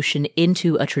contribution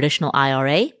into a traditional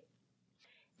IRA,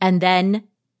 and then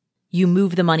you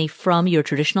move the money from your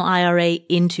traditional IRA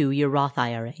into your Roth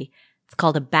IRA. It's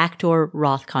called a backdoor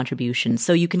Roth contribution.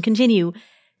 So you can continue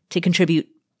to contribute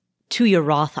to your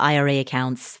Roth IRA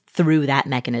accounts through that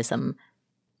mechanism.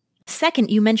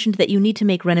 Second, you mentioned that you need to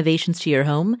make renovations to your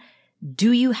home.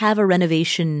 Do you have a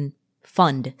renovation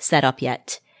fund set up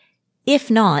yet? If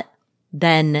not,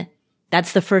 then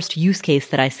that's the first use case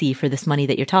that I see for this money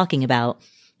that you're talking about.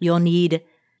 You'll need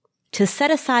to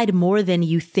set aside more than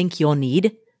you think you'll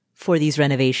need for these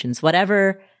renovations.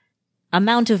 Whatever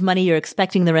amount of money you're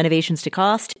expecting the renovations to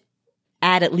cost,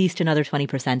 add at least another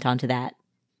 20% onto that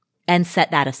and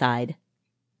set that aside.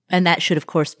 And that should, of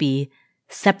course, be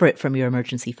separate from your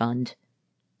emergency fund.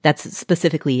 That's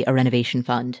specifically a renovation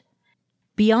fund.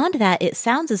 Beyond that, it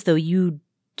sounds as though you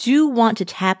do want to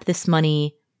tap this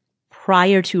money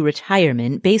prior to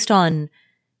retirement. Based on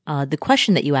the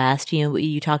question that you asked,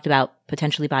 you talked about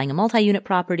potentially buying a multi-unit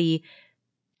property.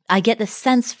 I get the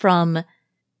sense from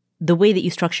the way that you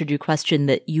structured your question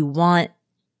that you want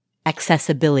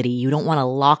accessibility. You don't want to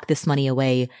lock this money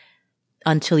away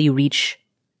until you reach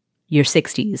your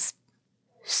 60s.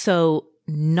 So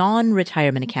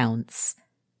non-retirement accounts,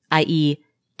 i.e.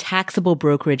 taxable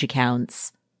brokerage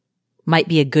accounts, might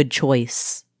be a good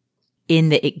choice in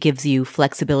that it gives you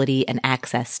flexibility and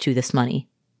access to this money.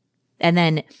 And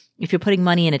then if you're putting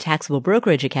money in a taxable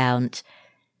brokerage account,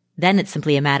 then it's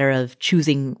simply a matter of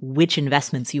choosing which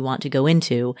investments you want to go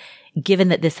into. Given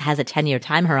that this has a 10-year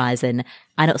time horizon,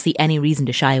 I don't see any reason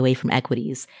to shy away from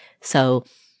equities. So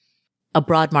a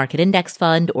broad market index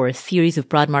fund or a series of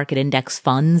broad market index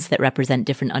funds that represent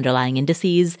different underlying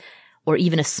indices, or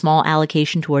even a small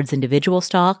allocation towards individual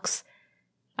stocks,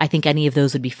 I think any of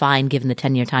those would be fine given the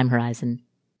 10-year time horizon.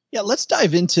 Yeah, let's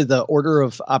dive into the order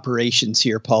of operations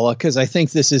here, Paula, because I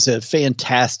think this is a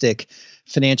fantastic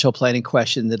financial planning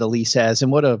question that Elise has.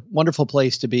 And what a wonderful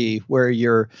place to be where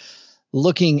you're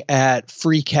looking at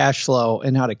free cash flow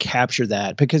and how to capture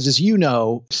that. Because as you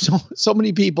know, so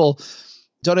many people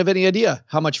don't have any idea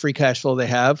how much free cash flow they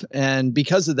have. And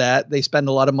because of that, they spend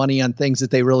a lot of money on things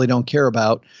that they really don't care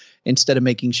about instead of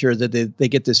making sure that they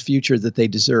get this future that they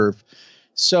deserve.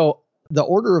 So the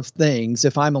order of things,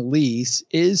 if I'm Elise,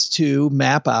 is to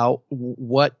map out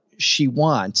what she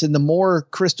wants. And the more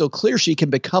crystal clear she can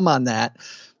become on that,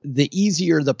 the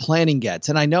easier the planning gets.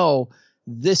 And I know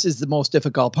this is the most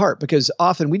difficult part because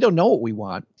often we don't know what we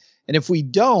want. And if we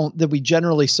don't, then we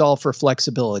generally solve for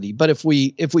flexibility. But if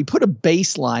we put a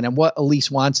baseline on what Elise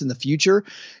wants in the future,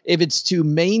 if it's to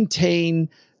maintain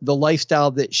the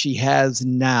lifestyle that she has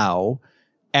now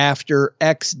after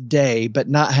X day, but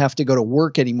not have to go to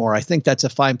work anymore, I think that's a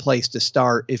fine place to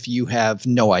start if you have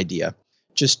no idea.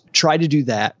 Just try to do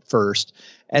that first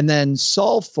and then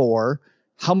solve for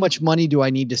how much money do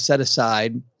I need to set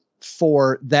aside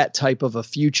for that type of a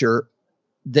future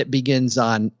that begins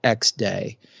on X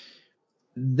day.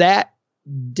 That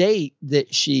date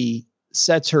that she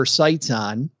sets her sights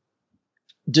on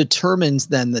determines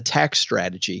then the tax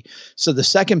strategy. So the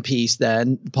second piece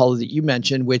then, Paula, that you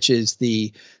mentioned, which is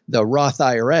the Roth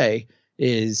IRA,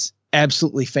 is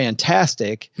absolutely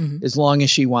fantastic as long as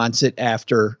she wants it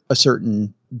after a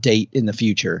certain date in the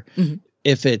future.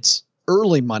 If it's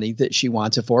early money that she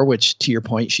wants it for, which to your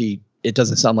point, it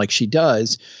doesn't sound like she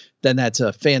does, then that's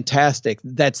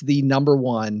that's the number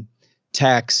one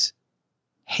tax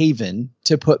haven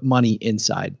to put money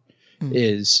inside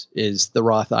is the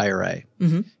Roth IRA.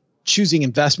 Choosing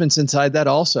investments inside that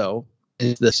also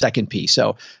is the second piece.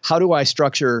 So how do I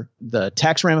structure the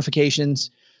tax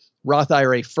ramifications? Roth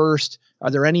IRA first. Are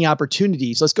there any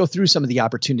opportunities? Let's go through some of the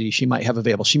opportunities she might have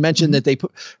available. She mentioned that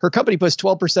her company puts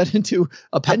 12% into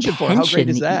a pension fund. How great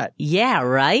is that? Yeah,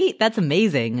 right? That's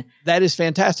amazing. That is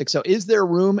fantastic. So is there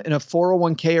room in a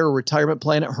 401k or retirement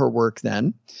plan at her work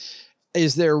then?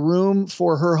 Is there room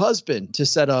for her husband to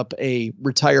set up a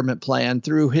retirement plan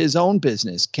through his own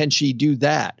business? Can she do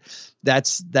that?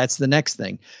 That's the next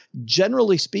thing.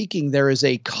 Generally speaking, there is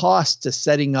a cost to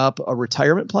setting up a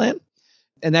retirement plan.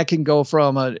 And that can go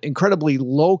from an incredibly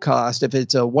low cost if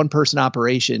it's a one-person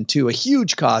operation to a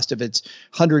huge cost if it's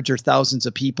hundreds or thousands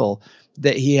of people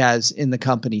that he has in the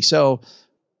company. So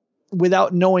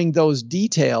without knowing those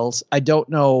details, I don't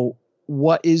know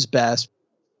what is best.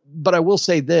 But I will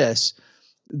say this,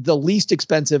 the least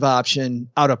expensive option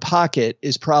out of pocket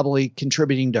is probably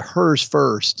contributing to hers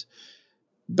first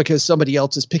because somebody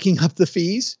else is picking up the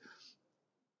fees.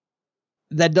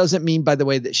 That doesn't mean, by the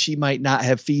way, that she might not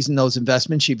have fees in those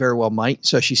investments. She very well might.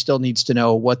 So she still needs to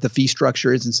know what the fee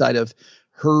structure is inside of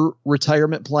her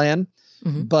retirement plan.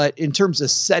 But in terms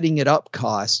of setting it up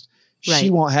cost, she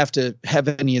won't have to have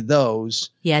any of those.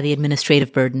 Yeah, the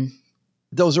administrative burden.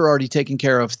 Those are already taken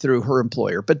care of through her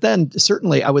employer. But then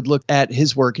certainly I would look at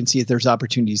his work and see if there's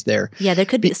opportunities there. Yeah, there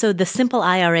could be. So the simple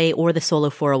IRA or the solo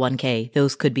 401k,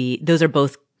 those are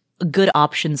both good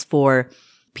options for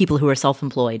people who are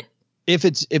self-employed. If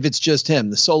it's just him,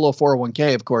 the solo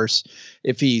 401k, of course,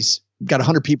 if he's got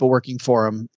 100 people working for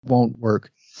him, won't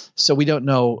work. So we don't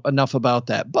know enough about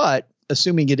that. But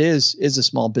assuming it is a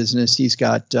small business, he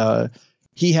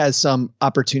has some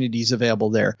opportunities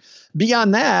available there.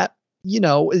 Beyond that,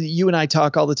 you and I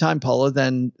talk all the time, Paula,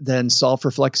 then solve for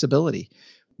flexibility.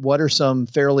 What are some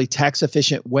fairly tax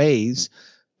efficient ways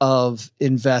of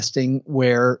investing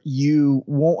where you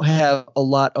won't have a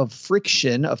lot of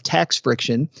tax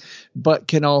friction, but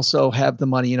can also have the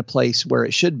money in a place where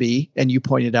it should be? And you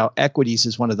pointed out equities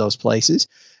is one of those places.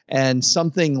 And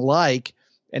something like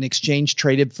an exchange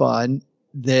traded fund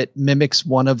that mimics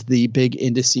one of the big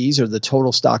indices or the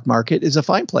total stock market is a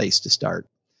fine place to start.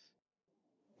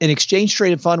 An exchange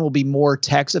traded fund will be more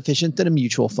tax efficient than a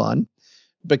mutual fund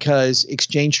because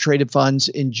exchange traded funds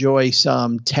enjoy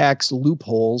some tax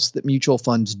loopholes that mutual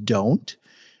funds don't.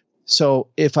 So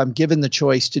if I'm given the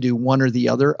choice to do one or the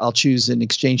other, I'll choose an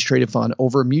exchange traded fund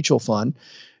over a mutual fund.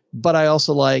 But I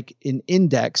also like an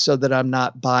index so that I'm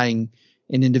not buying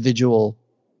an individual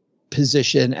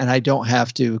position and I don't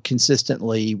have to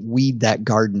consistently weed that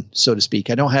garden, so to speak.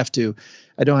 I don't have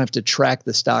to track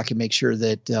the stock and make sure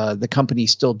that the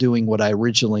company's still doing what I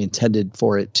originally intended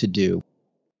for it to do.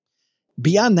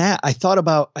 Beyond that, I thought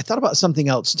about something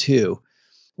else too,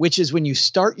 which is when you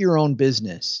start your own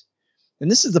business. And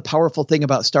this is the powerful thing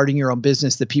about starting your own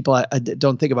business that people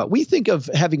don't think about. We think of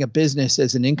having a business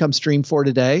as an income stream for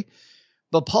today,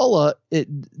 but Paula,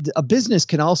 a business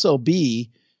can also be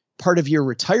part of your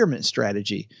retirement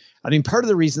strategy. I mean, part of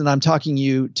the reason that I'm talking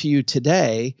to you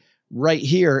today right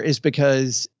here is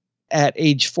because at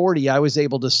age 40, I was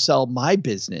able to sell my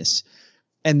business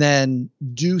and then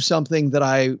do something that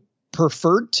I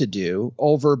preferred to do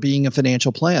over being a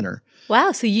financial planner.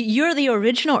 Wow. So you're the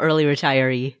original early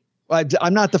retiree.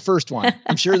 I'm not the first one.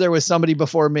 I'm sure there was somebody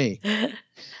before me,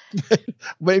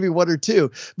 maybe one or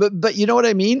two, but you know what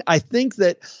I mean? I think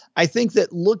that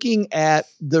looking at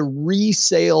the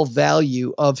resale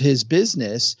value of his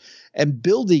business and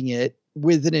building it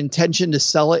with an intention to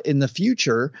sell it in the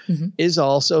future is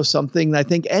also something that I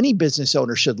think any business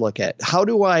owner should look at. How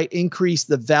do I increase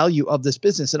the value of this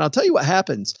business? And I'll tell you what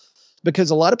happens,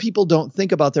 because a lot of people don't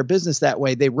think about their business that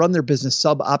way. They run their business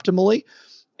suboptimally.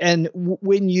 And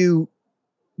when you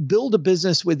build a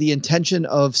business with the intention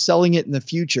of selling it in the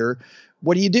future,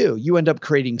 what do? You end up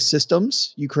creating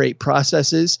systems, you create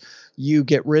processes, you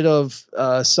get rid of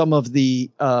some of the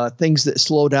things that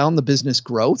slow down the business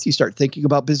growth. You start thinking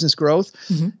about business growth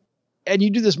and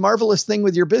you do this marvelous thing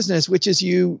with your business, which is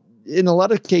you, in a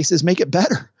lot of cases, make it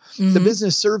better. The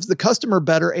business serves the customer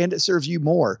better and it serves you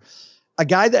more. A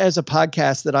guy that has a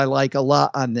podcast that I like a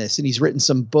lot on this, and he's written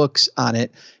some books on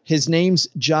it. His name's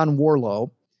John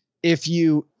Warrillow. If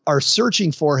you are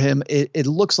searching for him, it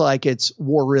looks like it's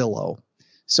Warrillow.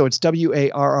 So it's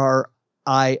Warrillow.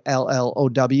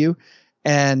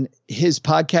 And his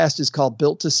podcast is called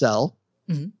Built to Sell.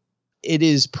 Mm-hmm. It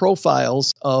is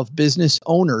profiles of business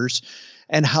owners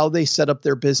and how they set up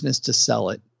their business to sell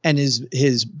it. And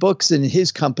his books and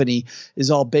his company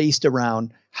is all based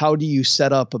around how do you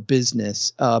set up a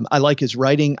business. I like his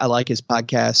writing. I like his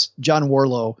podcast. John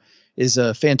Warlow is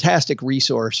a fantastic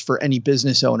resource for any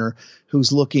business owner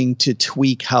who's looking to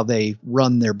tweak how they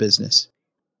run their business.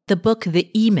 The book, The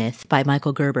E-Myth by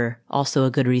Michael Gerber, also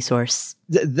a good resource.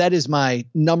 That is my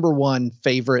number one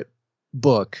favorite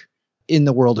book in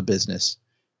the world of business.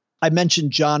 I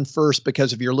mentioned John first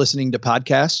because if you're listening to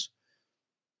podcasts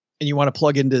and you want to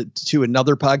plug into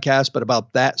another podcast, but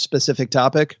about that specific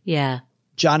topic. Yeah.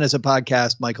 John has a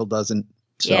podcast. Michael doesn't.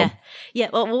 So. Yeah. Yeah.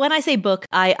 Well, when I say book,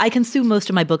 I consume most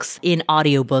of my books in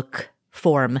audiobook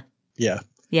form. Yeah.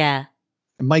 Yeah.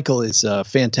 Michael is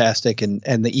fantastic. And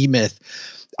the E-Myth,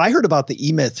 I heard about the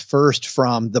E-Myth first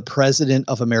from the president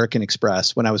of American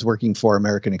Express when I was working for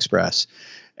American Express.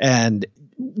 And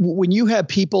when you have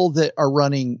people that are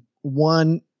running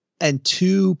 1 and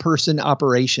 2 person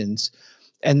operations,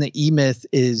 and the E-Myth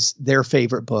is their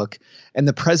favorite book, and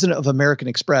the president of American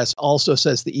Express also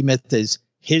says the E-Myth is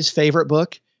his favorite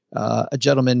book, a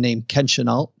gentleman named Ken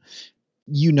Chenault,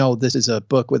 you know this is a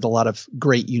book with a lot of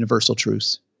great universal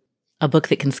truths. A book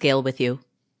that can scale with you.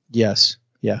 Yes.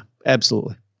 Yeah,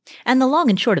 absolutely. And the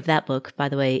long and short of that book, by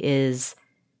the way, is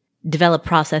develop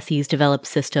processes, develop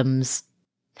systems,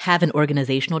 have an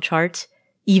organizational chart.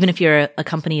 Even if you're a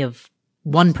company of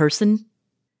 1 person,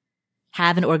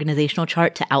 have an organizational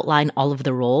chart to outline all of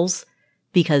the roles,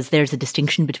 because there's a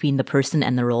distinction between the person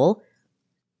and the role.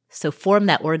 So form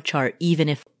that org chart, even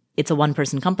if it's a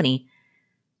 1-person company,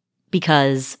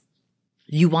 because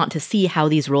you want to see how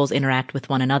these roles interact with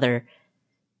one another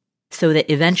so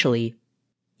that eventually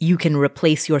you can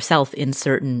replace yourself in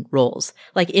certain roles.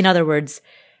 Like, in other words,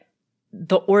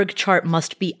 the org chart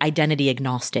must be identity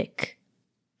agnostic.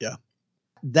 Yeah.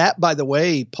 That, by the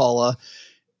way, Paula,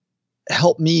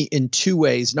 helped me in 2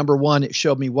 ways. Number one, it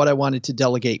showed me what I wanted to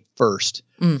delegate first,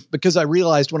 because I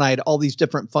realized when I had all these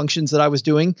different functions that I was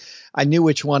doing, I knew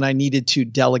which one I needed to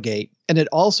delegate. And it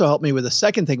also helped me with a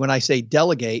second thing. When I say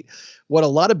delegate, what a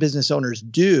lot of business owners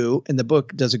do, and the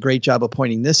book does a great job of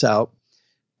pointing this out,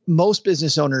 most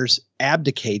business owners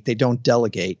abdicate. They don't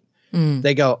delegate.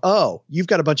 They go, oh, you've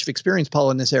got a bunch of experience,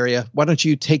 Paul, in this area. Why don't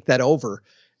you take that over?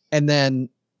 And then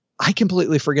I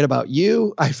completely forget about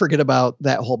you. I forget about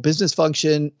that whole business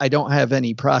function. I don't have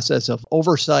any process of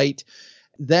oversight.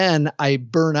 Then I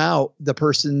burn out the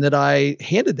person that I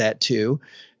handed that to.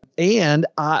 And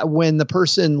when the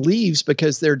person leaves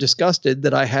because they're disgusted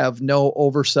that I have no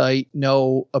oversight,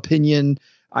 no opinion,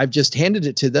 I've just handed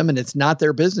it to them and it's not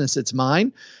their business, it's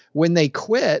mine. When they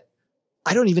quit,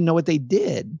 I don't even know what they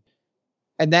did.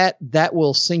 And that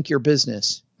will sink your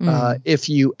business if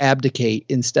you abdicate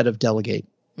instead of delegate.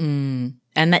 And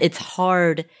that it's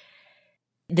hard.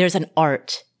 There's an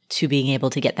art to being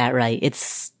able to get that right.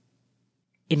 It's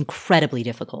incredibly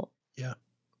difficult. Yeah.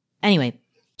 Anyway,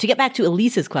 to get back to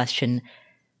Elise's question,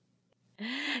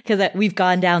 because we've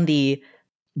gone down the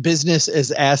business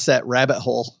as asset rabbit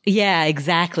hole. Yeah,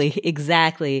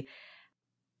 exactly.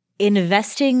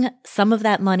 Investing some of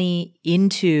that money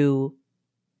into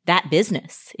that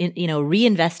business,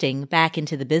 reinvesting back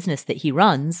into the business that he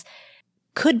runs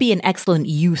could be an excellent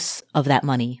use of that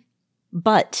money.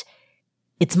 But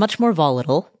it's much more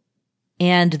volatile,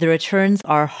 and the returns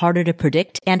are harder to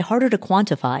predict and harder to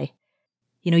quantify.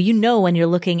 When you're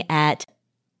looking at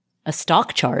a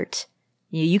stock chart,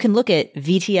 you can look at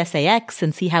VTSAX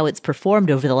and see how it's performed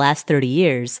over the last 30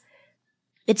 years.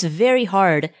 It's very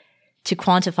hard to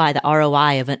quantify the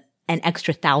ROI of an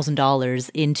extra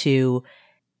 $1,000 into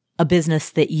a business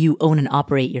that you own and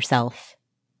operate yourself.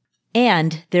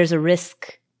 And there's a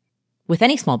risk with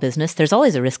any small business. There's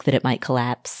always a risk that it might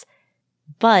collapse.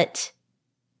 But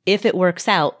if it works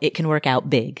out, it can work out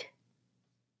big.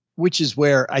 Which is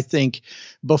where I think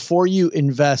before you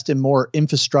invest in more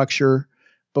infrastructure,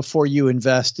 before you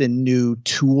invest in new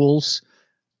tools,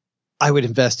 I would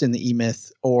invest in the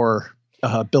E-Myth or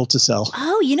Built to Sell.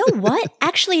 Oh, you know what?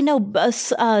 Actually, no,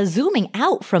 zooming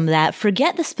out from that,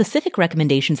 forget the specific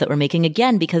recommendations that we're making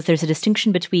again, because there's a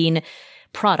distinction between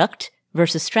product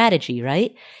versus strategy,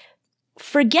 right?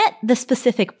 Forget the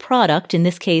specific product, in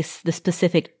this case, the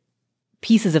specific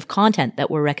pieces of content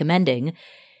that we're recommending.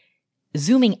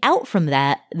 Zooming out from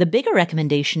that, the bigger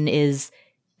recommendation is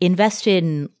invest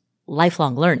in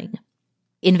lifelong learning.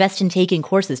 Invest in taking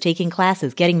courses, taking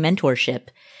classes, getting mentorship,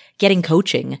 getting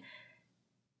coaching,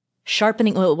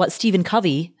 sharpening what Stephen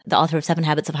Covey, the author of 7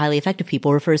 Habits of Highly Effective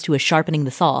People, refers to as sharpening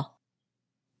the saw.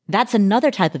 That's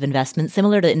another type of investment,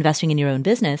 similar to investing in your own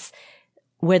business,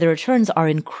 where the returns are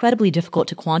incredibly difficult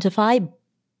to quantify.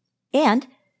 And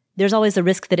there's always a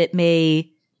risk that it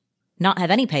may not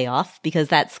have any payoff because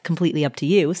that's completely up to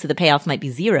you. So the payoff might be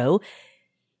zero.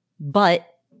 But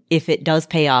if it does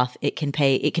pay off, it can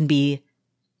be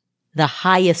the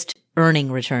highest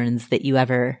earning returns that you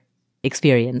ever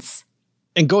experience.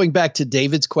 And going back to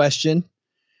David's question,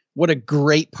 what a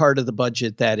great part of the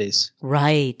budget that is.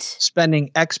 Right.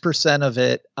 Spending X% of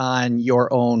it on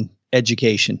your own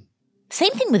education.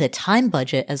 Same thing with a time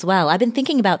budget as well. I've been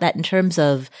thinking about that in terms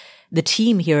of the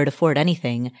team here at Afford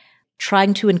Anything,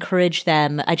 trying to encourage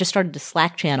them. I just started a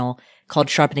Slack channel called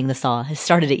Sharpening the Saw. I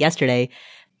started it yesterday.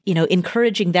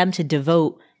 Encouraging them to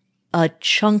devote a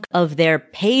chunk of their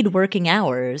paid working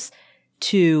hours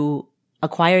to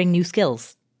acquiring new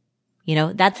skills.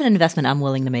 That's an investment I'm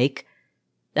willing to make.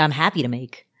 I'm happy to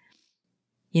make.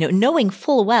 Knowing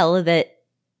full well that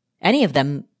any of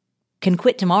them can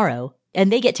quit tomorrow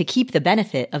and they get to keep the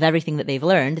benefit of everything that they've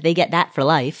learned. They get that for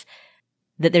life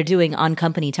that they're doing on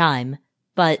company time.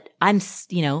 But I'm,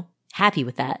 happy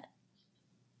with that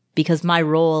because my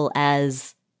role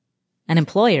as an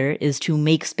employer is to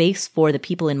make space for the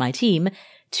people in my team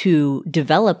to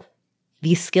develop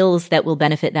these skills that will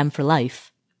benefit them for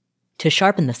life, to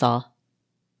sharpen the saw,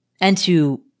 and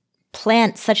to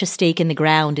plant such a stake in the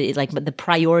ground, like the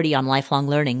priority on lifelong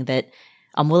learning, that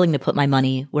I'm willing to put my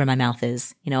money where my mouth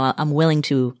is. I'm willing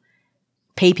to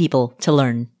pay people to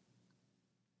learn.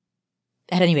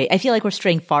 At any rate, I feel like we're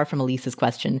straying far from Elise's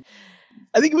question.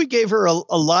 I think we gave her a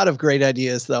lot of great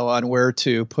ideas, though, on where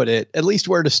to put it, at least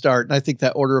where to start. And I think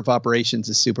that order of operations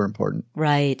is super important.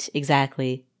 Right,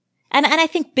 exactly. And I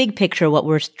think big picture, what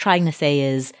we're trying to say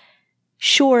is,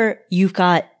 sure, you've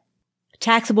got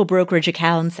taxable brokerage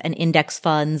accounts and index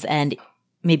funds and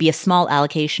maybe a small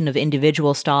allocation of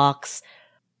individual stocks.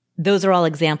 Those are all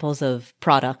examples of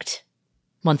product,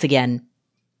 once again.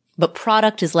 But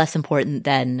product is less important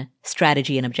than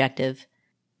strategy and objective.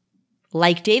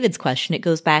 Like David's question, it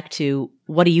goes back to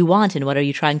what do you want and what are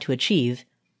you trying to achieve?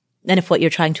 And if what you're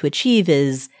trying to achieve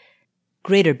is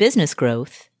greater business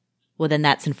growth, well, then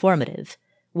that's informative.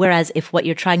 Whereas if what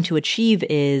you're trying to achieve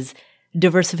is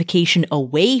diversification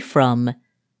away from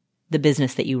the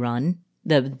business that you run,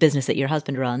 the business that your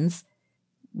husband runs,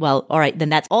 well, all right, then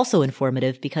that's also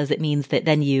informative because it means that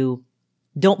then you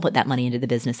don't put that money into the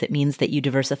business. It means that you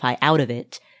diversify out of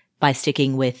it by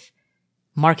sticking with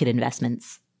market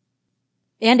investments.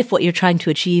 And if what you're trying to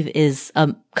achieve is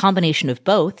a combination of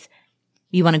both,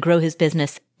 you want to grow his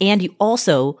business and you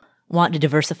also want to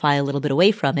diversify a little bit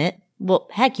away from it, well,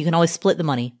 heck, you can always split the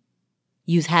money.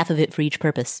 Use half of it for each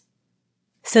purpose.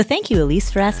 So thank you,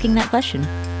 Elise, for asking that question.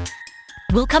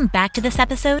 We'll come back to this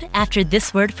episode after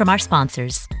this word from our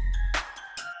sponsors.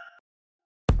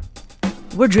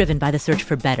 We're driven by the search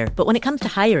for better, but when it comes to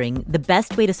hiring, the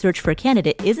best way to search for a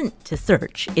candidate isn't to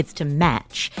search, it's to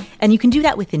match. And you can do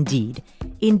that with Indeed.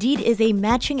 Indeed is a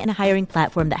matching and hiring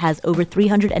platform that has over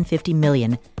 350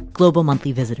 million global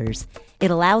monthly visitors.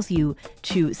 It allows you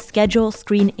to schedule,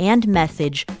 screen, and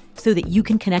message so that you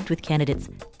can connect with candidates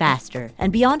faster.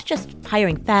 And beyond just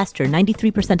hiring faster,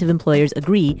 93% of employers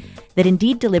agree that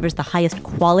Indeed delivers the highest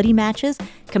quality matches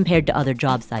compared to other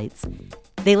job sites.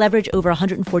 They leverage over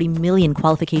 140 million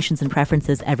qualifications and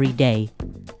preferences every day,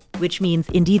 which means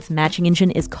Indeed's matching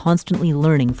engine is constantly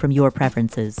learning from your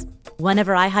preferences.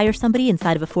 Whenever I hire somebody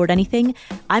inside of Afford Anything,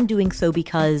 I'm doing so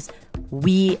because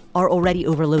we are already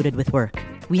overloaded with work.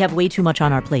 We have way too much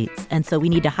on our plates, and so we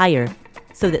need to hire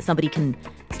so that somebody can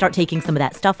start taking some of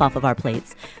that stuff off of our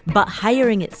plates. But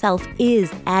hiring itself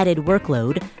is added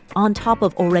workload on top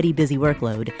of already busy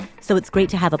workload. So it's great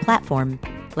to have a platform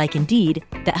like Indeed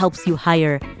that helps you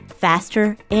hire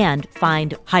faster and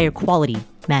find higher quality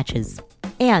matches.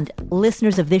 And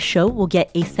listeners of this show will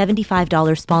get a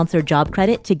 $75 sponsored job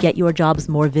credit to get your jobs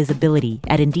more visibility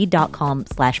at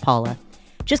Indeed.com/Paula.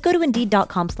 Just go to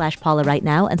Indeed.com/Paula right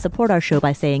now and support our show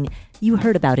by saying you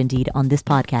heard about Indeed on this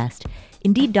podcast.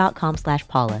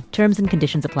 Indeed.com/Paula. Terms and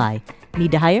conditions apply.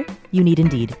 Need to hire? You need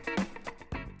Indeed.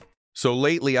 So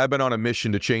lately, I've been on a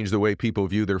mission to change the way people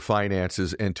view their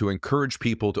finances and to encourage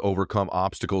people to overcome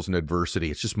obstacles and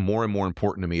adversity. It's just more and more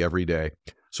important to me every day.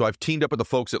 So I've teamed up with the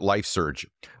folks at LifeSurge.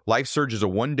 LifeSurge is a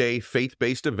one-day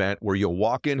faith-based event where you'll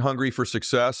walk in hungry for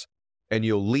success and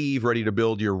you'll leave ready to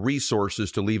build your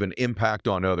resources to leave an impact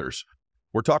on others.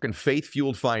 We're talking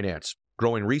faith-fueled finance,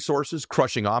 growing resources,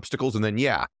 crushing obstacles, and then,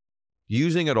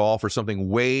 using it all for something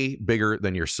way bigger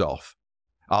than yourself.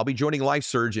 I'll be joining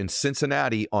LifeSurge in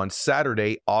Cincinnati on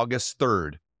Saturday, August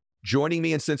 3rd. Joining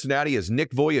me in Cincinnati is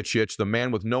Nick Vujicic, the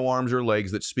man with no arms or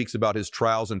legs that speaks about his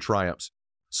trials and triumphs.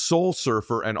 Soul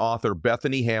surfer and author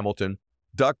Bethany Hamilton,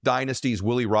 Duck Dynasty's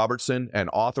Willie Robertson, and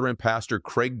author and pastor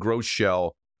Craig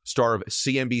Groeschel, star of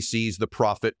CNBC's The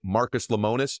Prophet, Marcus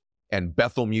Lemonis, and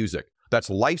Bethel Music. That's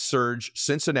Life Surge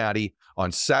Cincinnati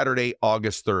on Saturday,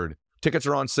 August 3rd. Tickets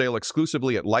are on sale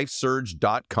exclusively at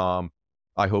lifesurge.com.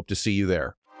 I hope to see you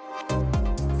there.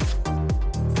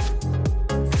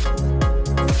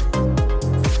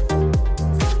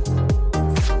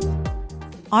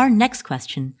 Our next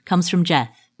question comes from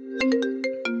Jeff.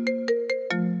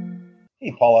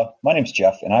 Hey, Paula. My name's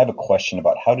Jeff, and I have a question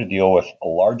about how to deal with a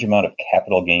large amount of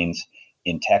capital gains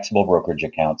in taxable brokerage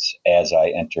accounts as I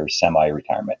enter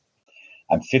semi-retirement.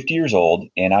 I'm 50 years old,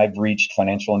 and I've reached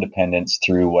financial independence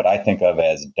through what I think of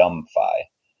as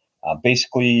DUMFI.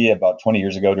 Basically, about 20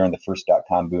 years ago during the first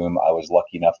dot-com boom, I was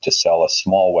lucky enough to sell a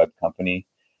small web company,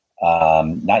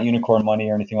 not unicorn money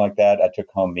or anything like that. I took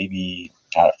home maybe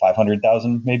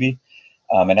 $500,000 maybe.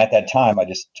 And at that time, I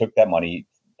just took that money,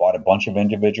 bought a bunch of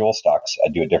individual stocks. I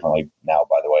do it differently now,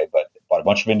 by the way, but bought a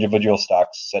bunch of individual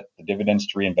stocks, set the dividends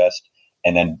to reinvest,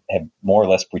 and then have more or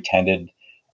less pretended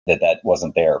that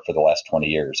wasn't there for the last 20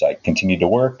 years. I continued to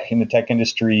work in the tech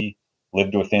industry,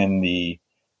 lived within the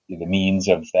means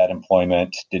of that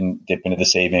employment, didn't dip into the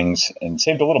savings, and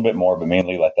saved a little bit more, but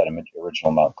mainly let that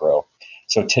original amount grow.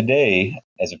 So today,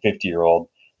 as a 50-year-old,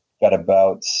 got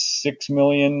about $6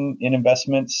 million in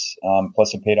investments,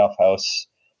 plus a paid off house.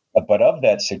 But of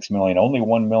that $6 million, only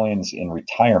 $1 million is in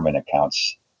retirement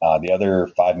accounts. The other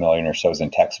 $5 million or so is in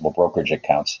taxable brokerage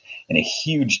accounts. And a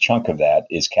huge chunk of that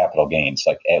is capital gains,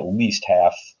 like at least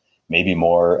half, maybe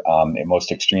more. A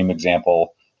most extreme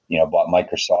example, bought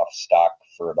Microsoft stock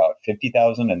for about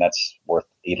 $50,000, and that's worth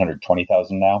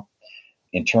 $820,000 now.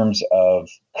 In terms of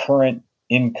current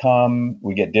income,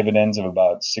 we get dividends of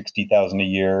about $60,000 a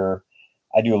year.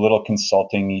 I do a little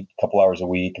consulting a couple hours a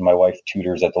week, and my wife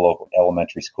tutors at the local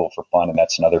elementary school for fun, and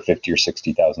that's another $50,000 or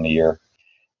 $60,000 a year.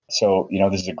 So,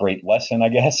 this is a great lesson, I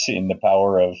guess, in the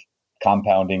power of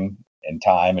compounding and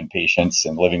time and patience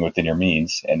and living within your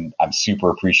means. And I'm super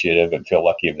appreciative and feel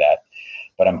lucky of that.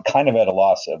 But I'm kind of at a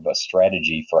loss of a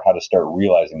strategy for how to start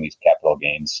realizing these capital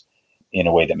gains in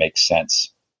a way that makes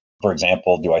sense. For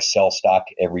example, do I sell stock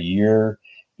every year,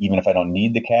 even if I don't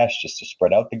need the cash, just to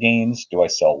spread out the gains? Do I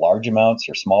sell large amounts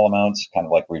or small amounts, kind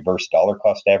of like reverse dollar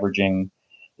cost averaging?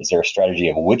 Is there a strategy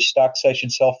of which stocks I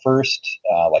should sell first,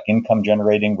 like income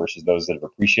generating versus those that have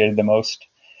appreciated the most?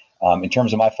 In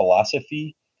terms of my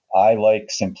philosophy, I like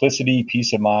simplicity,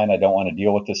 peace of mind. I don't want to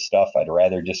deal with this stuff. I'd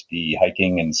rather just be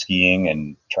hiking and skiing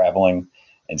and traveling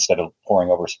instead of poring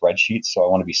over spreadsheets. So I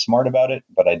want to be smart about it,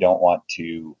 but I don't want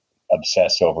to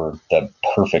obsess over the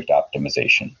perfect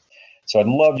optimization. So I'd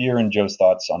love your and Joe's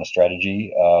thoughts on a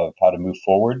strategy of how to move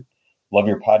forward. Love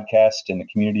your podcast and the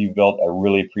community you've built. I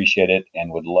really appreciate it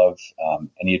and would love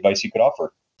any advice you could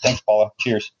offer. Thanks, Paula.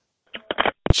 Cheers.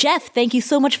 Jeff, thank you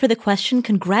so much for the question.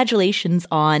 Congratulations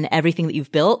on everything that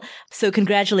you've built. So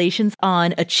congratulations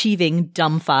on achieving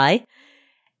DUMFI.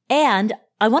 And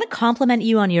I want to compliment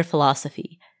you on your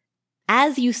philosophy.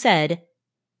 As you said,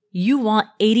 you want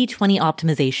 80-20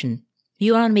 optimization.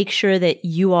 You want to make sure that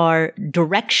you are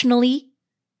directionally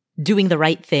doing the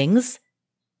right things.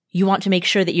 You want to make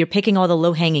sure that you're picking all the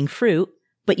low-hanging fruit,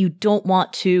 but you don't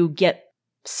want to get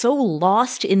so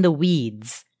lost in the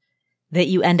weeds that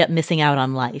you end up missing out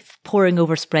on life, poring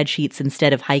over spreadsheets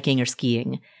instead of hiking or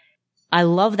skiing. I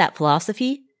love that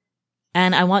philosophy,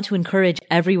 and I want to encourage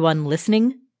everyone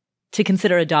listening to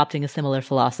consider adopting a similar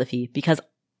philosophy, because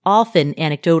often,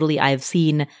 anecdotally, I've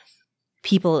seen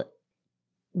people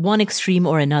one extreme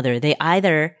or another. They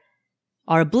either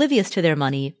are oblivious to their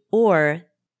money or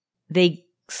they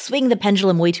swing the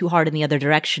pendulum way too hard in the other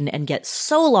direction and get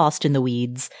so lost in the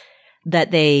weeds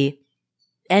that they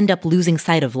end up losing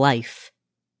sight of life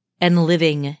and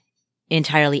living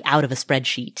entirely out of a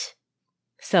spreadsheet.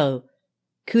 So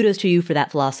kudos to you for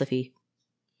that philosophy.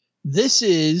 This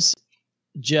is,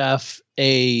 Jeff,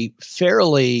 a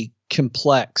fairly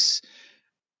complex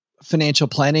financial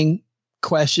planning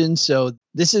question. So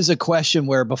this is a question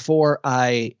where before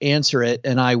I answer it,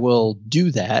 and I will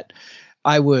do that,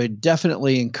 I would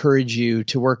definitely encourage you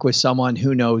to work with someone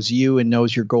who knows you and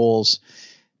knows your goals,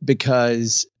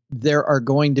 because there are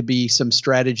going to be some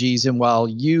strategies. And while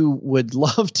you would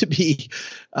love to be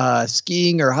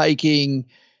skiing or hiking,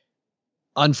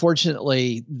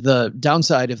 unfortunately, the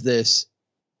downside of this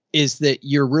is that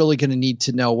you're really going to need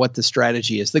to know what the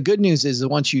strategy is. The good news is that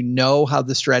once you know how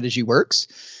the strategy works,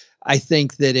 I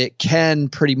think that it can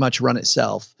pretty much run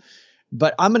itself.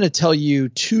 But I'm going to tell you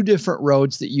two different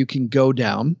roads that you can go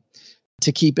down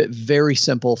to keep it very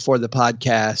simple for the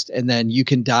podcast. And then you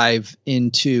can dive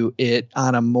into it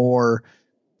on a more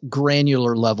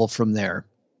granular level from there.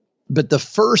 But the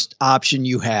first option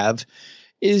you have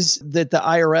is that the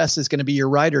IRS is going to be your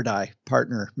ride or die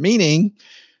partner, meaning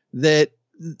that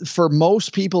for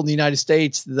most people in the United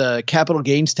States, the capital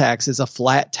gains tax is a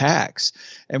flat tax.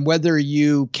 And whether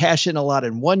you cash in a lot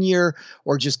in 1 year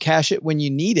or just cash it when you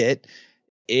need it,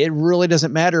 it really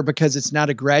doesn't matter because it's not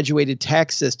a graduated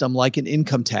tax system like an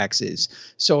income tax is.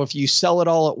 So if you sell it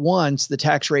all at once, the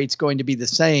tax rate's going to be the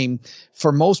same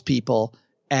for most people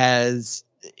as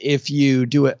if you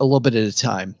do it a little bit at a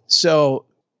time. So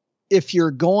if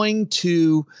you're going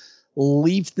to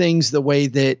leave things the way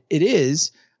that it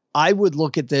is, I would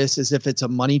look at this as if it's a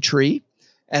money tree,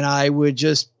 and I would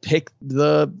just pick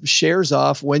the shares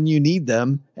off when you need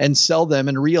them and sell them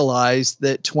and realize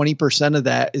that 20% of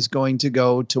that is going to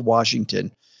go to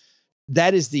Washington.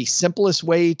 That is the simplest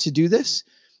way to do this.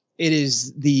 It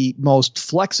is the most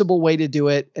flexible way to do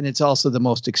it, and it's also the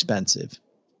most expensive.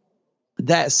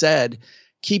 That said,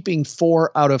 keeping $4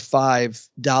 out of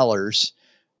 $5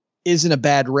 isn't a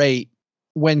bad rate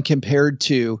when compared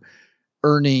to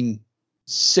earning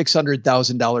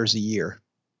 $600,000 a year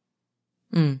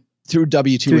through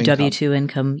W-2 through income. W-2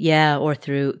 income. Yeah. Or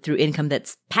through income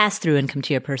that's passed through income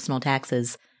to your personal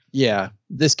taxes. Yeah.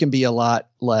 This can be a lot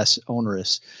less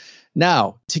onerous.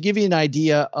 Now, to give you an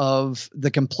idea of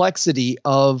the complexity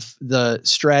of the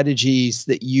strategies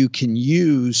that you can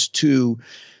use to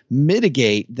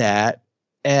mitigate that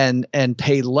and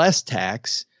pay less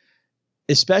tax,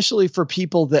 especially for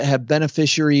people that have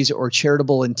beneficiaries or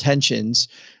charitable intentions,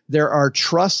 there are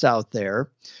trusts out there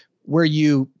where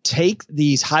you take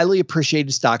these highly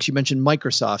appreciated stocks. You mentioned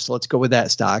Microsoft, so let's go with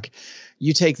that stock.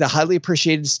 You take the highly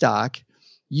appreciated stock,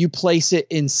 you place it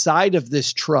inside of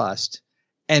this trust,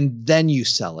 and then you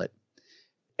sell it.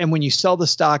 And when you sell the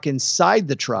stock inside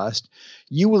the trust,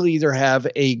 you will either have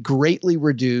a greatly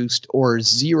reduced or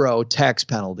zero tax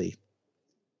penalty.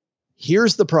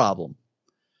 Here's the problem.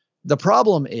 The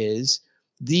problem is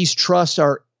these trusts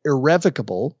are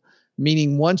irrevocable,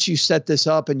 meaning once you set this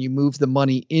up and you move the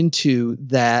money into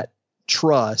that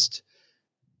trust,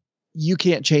 you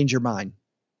can't change your mind.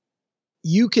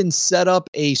 You can set up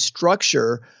a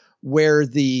structure where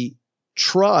the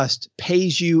trust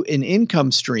pays you an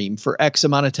income stream for X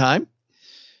amount of time.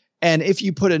 And if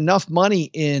you put enough money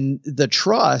in the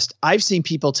trust, I've seen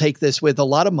people take this with a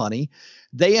lot of money.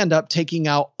 They end up taking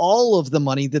out all of the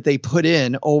money that they put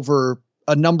in over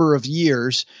a number of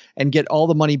years and get all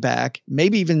the money back,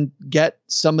 maybe even get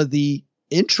some of the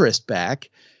interest back.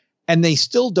 And they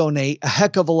still donate a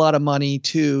heck of a lot of money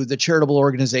to the charitable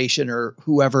organization or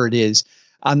whoever it is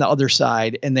on the other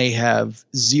side. And they have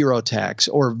zero tax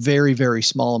or very, very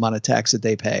small amount of tax that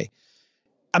they pay.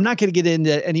 I'm not going to get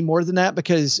into any more than that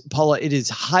because, Paula, it is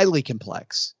highly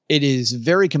complex. It is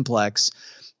very complex.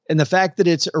 And the fact that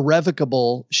it's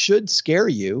irrevocable should scare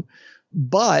you.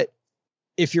 But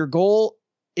if your goal,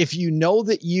 if you know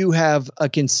that you have a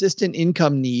consistent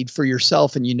income need for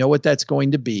yourself and you know what that's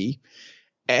going to be,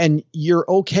 and you're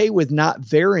okay with not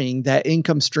varying that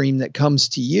income stream that comes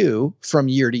to you from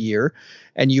year to year,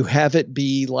 and you have it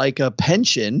be like a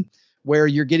pension where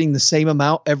you're getting the same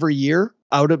amount every year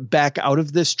back out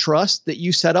of this trust that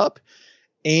you set up,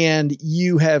 and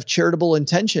you have charitable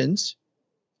intentions,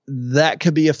 that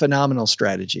could be a phenomenal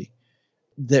strategy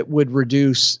that would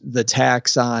reduce the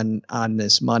tax on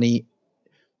this money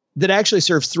that actually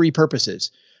serves three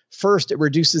purposes. First, it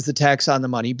reduces the tax on the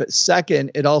money, but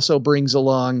second, it also brings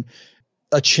along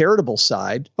a charitable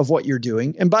side of what you're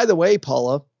doing. And by the way,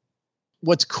 Paula,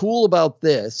 what's cool about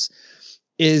this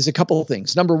is a couple of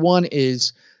things. Number one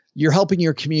is you're helping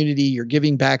your community, you're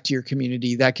giving back to your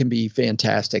community. That can be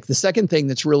fantastic. The second thing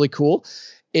that's really cool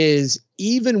is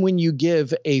even when you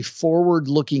give a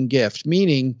forward-looking gift,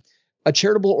 meaning a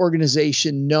charitable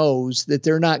organization knows that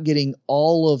they're not getting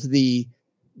all of the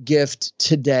gift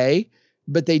today,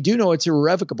 but they do know it's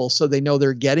irrevocable, so they know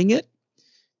they're getting it.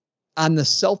 On the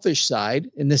selfish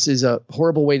side, and this is a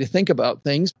horrible way to think about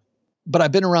things, but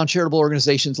I've been around charitable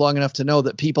organizations long enough to know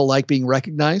that people like being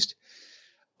recognized.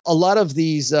 A lot of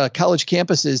these college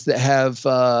campuses that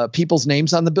have people's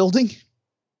names on the building,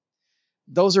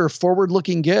 those are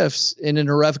forward-looking gifts in an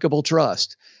irrevocable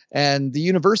trust. And the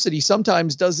university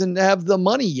sometimes doesn't have the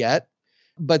money yet,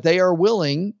 but they are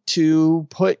willing to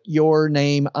put your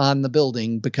name on the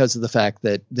building because of the fact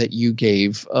that you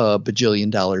gave $1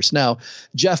 bajillion. Now,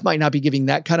 Jeff might not be giving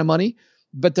that kind of money,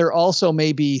 but there also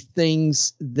may be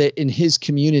things that in his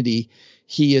community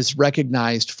he is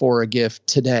recognized for a gift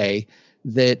today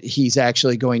that he's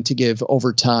actually going to give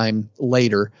over time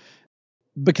later.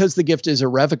 Because the gift is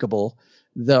irrevocable,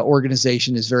 the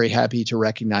organization is very happy to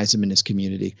recognize him in his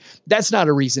community. That's not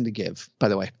a reason to give, by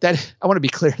the way. That I want to be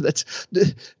clear.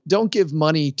 Don't give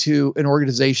money to an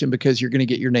organization because you're going to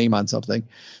get your name on something.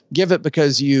 Give it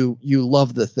because you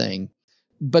love the thing.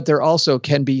 But there also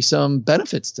can be some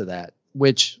benefits to that,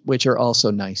 which are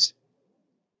also nice.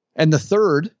 And the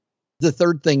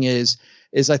third thing is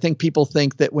I think people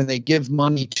think that when they give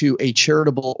money to a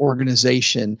charitable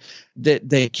organization that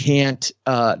they can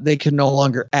no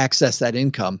longer access that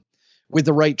income. With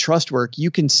the right trust work,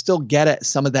 you can still get at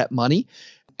some of that money.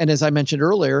 And as I mentioned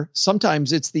earlier,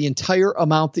 sometimes it's the entire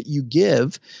amount that you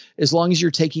give, as long as you're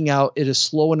taking out at a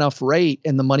slow enough rate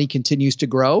and the money continues to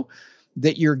grow,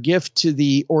 that your gift to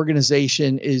the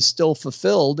organization is still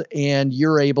fulfilled and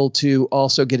you're able to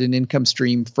also get an income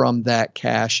stream from that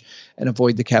cash and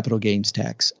avoid the capital gains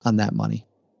tax on that money.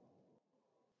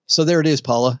 So there it is,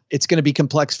 Paula. It's going to be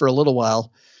complex for a little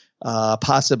while,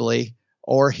 possibly,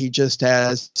 or he just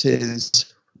has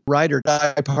his ride or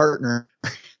die partner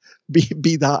be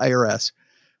the IRS,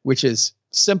 which is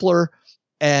simpler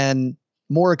and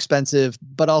more expensive,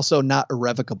 but also not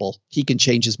irrevocable. He can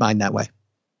change his mind that way.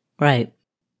 Right.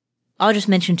 I'll just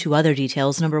mention 2 other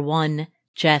details. Number 1,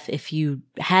 Jeff, if you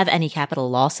have any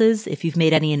capital losses, if you've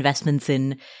made any investments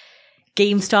in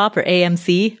GameStop or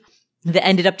AMC that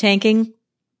ended up tanking,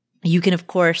 you can, of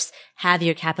course, have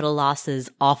your capital losses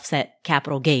offset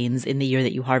capital gains in the year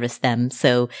that you harvest them.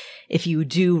 So if you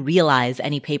do realize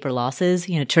any paper losses,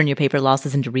 turn your paper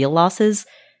losses into real losses,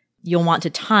 you'll want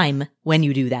to time when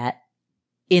you do that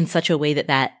in such a way that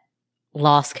that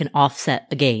loss can offset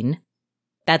a gain.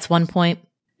 That's one point.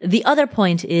 The other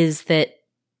point is that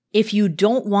if you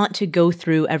don't want to go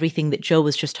through everything that Joe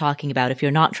was just talking about, if you're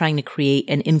not trying to create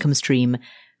an income stream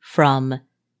from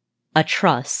a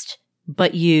trust,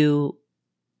 but you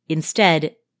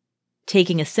instead,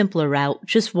 taking a simpler route,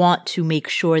 just want to make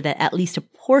sure that at least a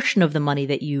portion of the money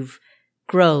that you've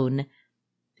grown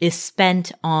is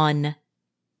spent on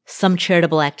some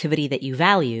charitable activity that you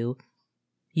value,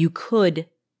 you could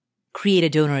create a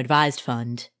donor advised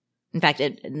fund. In fact,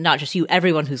 not just you,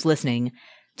 everyone who's listening,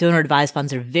 donor advised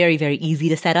funds are very, very easy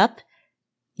to set up.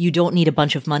 You don't need a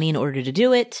bunch of money in order to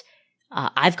do it.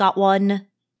 I've got one.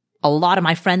 A lot of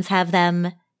my friends have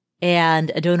them.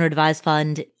 And a donor advised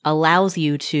fund allows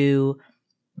you to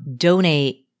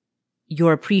donate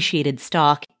your appreciated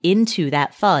stock into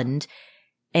that fund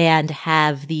and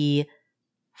have the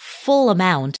full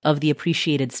amount of the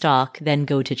appreciated stock then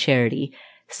go to charity.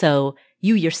 So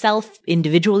you yourself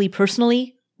individually,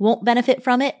 personally, won't benefit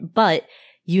from it, but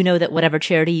you know that whatever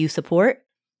charity you support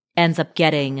ends up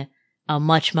getting a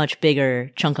much, much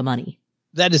bigger chunk of money.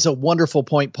 That is a wonderful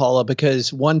point, Paula,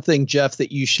 because one thing, Jeff,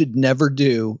 that you should never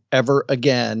do ever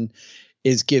again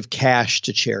is give cash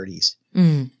to charities.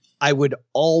 I would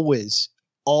always,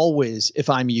 if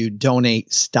I'm you,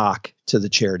 donate stock to the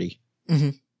charity. Mm-hmm.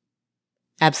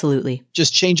 Absolutely.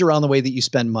 Just change around the way that you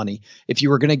spend money. If you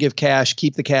were going to give cash,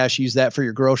 keep the cash, use that for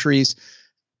your groceries.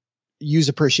 Use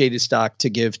appreciated stock to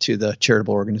give to the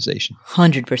charitable organization.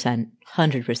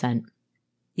 100%.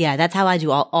 Yeah, that's how I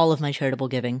do all of my charitable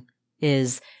giving,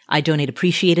 is I donate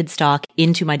appreciated stock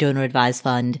into my donor advised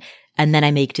fund, and then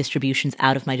I make distributions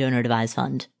out of my donor advised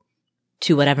fund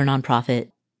to whatever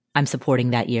nonprofit I'm supporting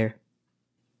that year.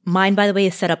 Mine, by the way,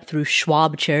 is set up through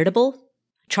Schwab Charitable,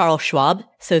 Charles Schwab.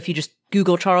 So if you just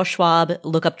Google Charles Schwab,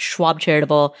 look up Schwab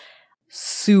Charitable,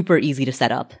 super easy to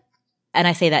set up. And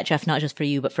I say that, Jeff, not just for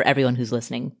you, but for everyone who's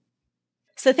listening.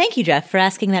 So thank you, Jeff, for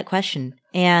asking that question.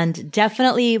 And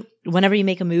definitely, whenever you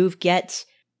make a move, get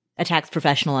a tax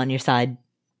professional on your side.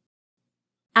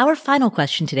 Our final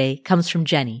question today comes from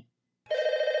Jenny.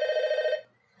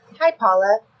 Hi,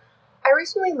 Paula. I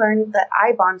recently learned that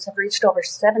I-bonds have reached over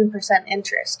 7%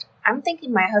 interest. I'm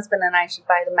thinking my husband and I should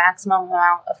buy the maximum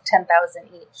amount of $10,000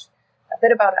 each. A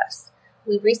bit about us.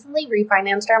 We recently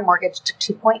refinanced our mortgage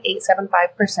to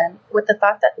 2.875% with the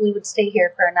thought that we would stay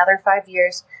here for another 5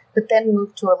 years, but then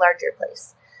move to a larger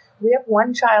place. We have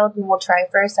one child and we'll try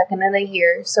for a second in a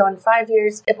year, so in 5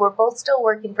 years, if we're both still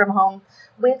working from home,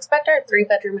 we expect our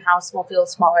 3-bedroom house will feel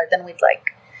smaller than we'd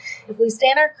like. If we stay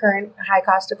in our current high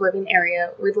cost of living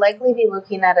area, we'd likely be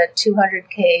looking at a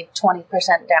 $200K 20%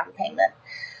 down payment.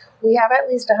 We have at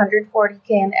least $140K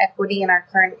in equity in our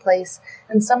current place,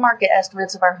 and some market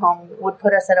estimates of our home would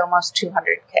put us at almost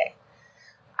 $200K.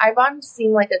 I-bonds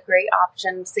seem like a great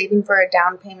option, saving for a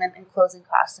down payment and closing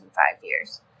costs in 5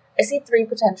 years. I see 3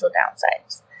 potential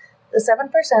downsides. The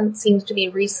 7% seems to be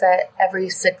reset every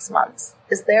 6 months.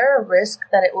 Is there a risk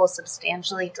that it will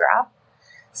substantially drop?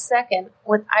 Second,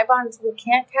 with I-bonds, we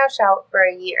can't cash out for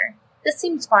a year. This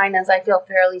seems fine, as I feel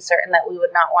fairly certain that we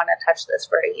would not want to touch this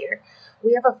for a year.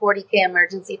 We have a $40,000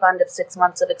 emergency fund of 6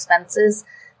 months of expenses,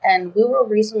 and we were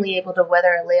recently able to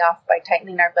weather a layoff by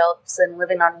tightening our belts and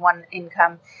living on one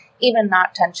income, even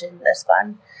not touching this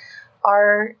fund.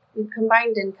 Our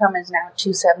combined income is now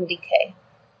 $270,000.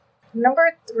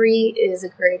 Number 3 is a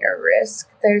greater risk.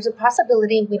 There's a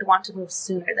possibility we'd want to move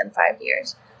sooner than 5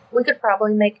 years. We could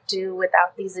probably make do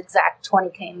without these exact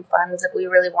 $20,000 in funds if we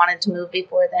really wanted to move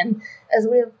before then, as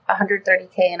we have $130,000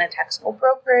 in a taxable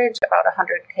brokerage, about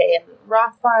 $100,000 in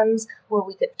Roth funds, where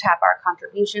we could tap our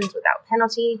contributions without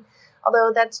penalty,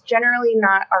 although that's generally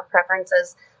not our preference,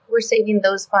 as we're saving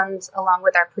those funds along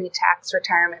with our pre-tax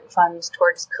retirement funds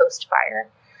towards Coast Fire.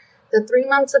 The 3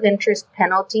 months of interest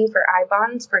penalty for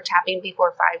I-bonds for tapping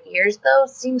before 5 years, though,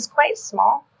 seems quite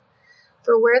small.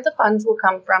 For where the funds will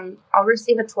come from, I'll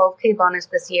receive a $12,000 bonus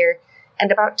this year,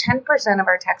 and about 10% of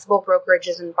our taxable brokerage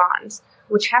is in bonds,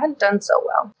 which haven't done so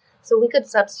well, so we could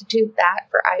substitute that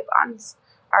for I-bonds.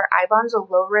 Are I-bonds a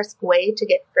low-risk way to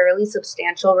get fairly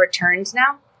substantial returns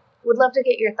now? Would love to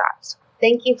get your thoughts.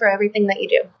 Thank you for everything that you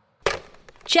do.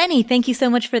 Jenny, thank you so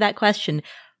much for that question.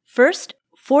 First,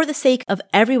 for the sake of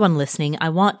everyone listening, I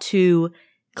want to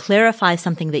clarify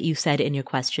something that you said in your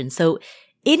question. So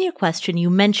in your question,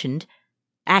 you mentioned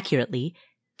accurately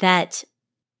that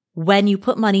when you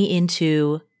put money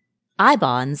into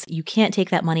I-bonds, you can't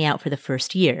take that money out for the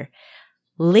first year.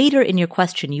 Later in your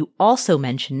question, you also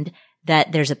mentioned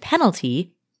that there's a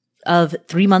penalty of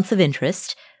 3 months of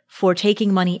interest for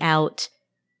taking money out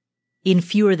in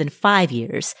fewer than 5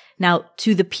 years. Now,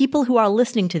 to the people who are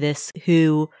listening to this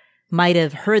who might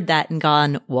have heard that and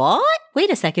gone, what?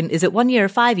 Wait a second, is it 1 year or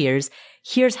 5 years?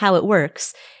 Here's how it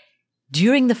works.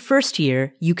 During the first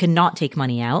year, you cannot take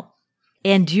money out.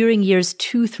 And during years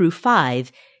 2 through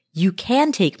 5, you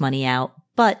can take money out,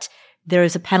 but there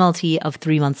is a penalty of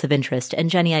 3 months of interest. And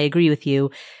Jenny, I agree with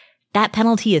you. That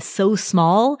penalty is so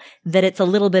small that it's a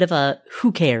little bit of a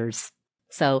who cares.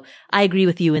 So I agree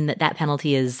with you in that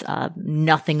penalty is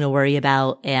nothing to worry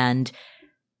about and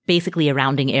basically a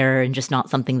rounding error and just not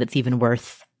something that's even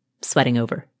worth sweating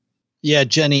over. Yeah,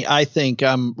 Jenny, I think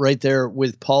I'm right there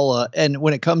with Paula. And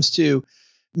when it comes to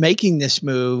making this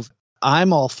move,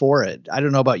 I'm all for it. I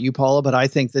don't know about you, Paula, but I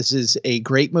think this is a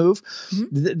great move.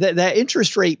 Mm-hmm. That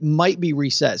interest rate might be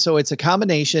reset. So it's a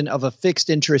combination of a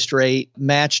fixed interest rate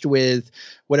matched with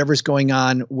whatever's going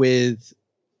on with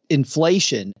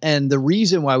inflation. And the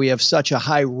reason why we have such a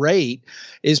high rate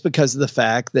is because of the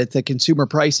fact that the consumer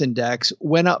price index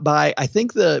went up by, I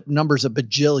think the number's a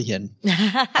bajillion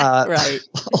right.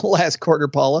 last quarter,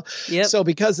 Paula. Yep. So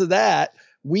because of that,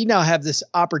 we now have this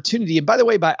opportunity. And by the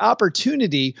way, by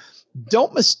opportunity,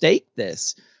 don't mistake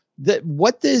this. That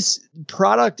what this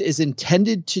product is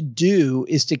intended to do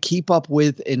is to keep up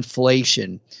with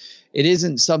inflation. It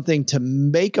isn't something to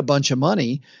make a bunch of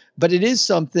money, but it is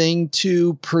something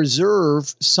to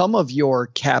preserve some of your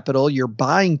capital, your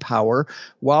buying power,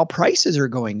 while prices are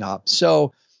going up.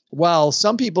 So while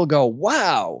some people go,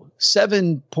 wow,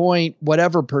 7 point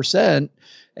whatever percent,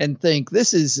 and think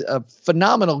this is a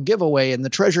phenomenal giveaway and the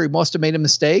Treasury must have made a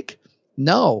mistake.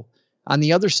 No. On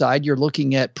the other side, you're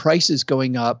looking at prices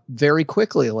going up very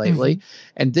quickly lately,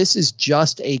 mm-hmm. and this is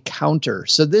just a counter.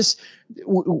 So this,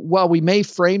 while we may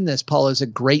frame this, Paul, as a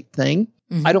great thing,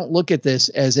 mm-hmm. I don't look at this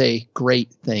as a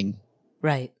great thing.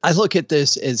 Right. I look at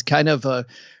this as kind of a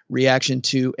reaction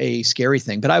to a scary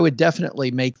thing. But I would definitely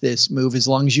make this move as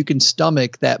long as you can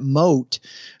stomach that moat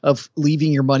of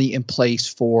leaving your money in place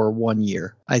for 1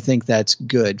 year. I think that's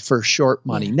good for short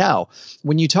money. Yeah. Now,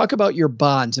 when you talk about your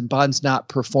bonds and bonds not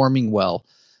performing well,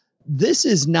 this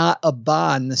is not a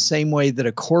bond the same way that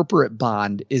a corporate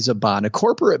bond is a bond. A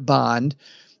corporate bond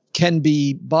can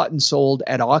be bought and sold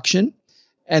at auction.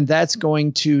 And that's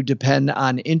going to depend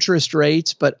on interest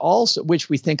rates, but also which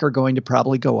we think are going to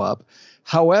probably go up.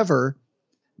 However,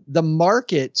 the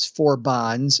markets for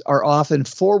bonds are often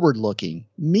forward-looking,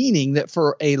 meaning that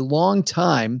for a long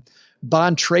time,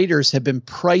 bond traders have been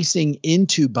pricing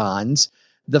into bonds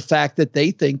the fact that they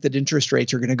think that interest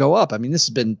rates are going to go up. I mean, this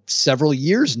has been several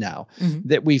years now mm-hmm.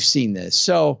 that we've seen this.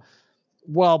 So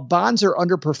while bonds are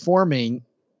underperforming,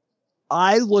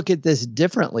 I look at this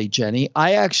differently, Jenny.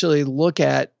 I actually look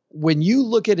at when you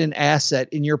look at an asset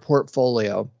in your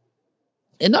portfolio,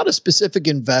 and not a specific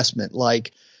investment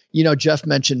like, Jeff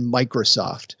mentioned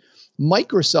Microsoft.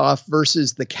 Microsoft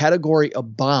versus the category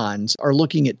of bonds are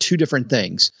looking at two different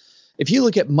things. If you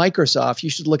look at Microsoft, you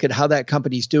should look at how that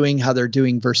company's doing, how they're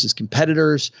doing versus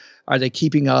competitors. Are they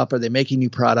keeping up? Are they making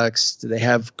new products? Do they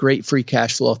have great free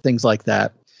cash flow? Things like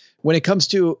that. When it comes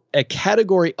to a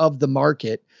category of the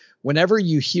market, Whenever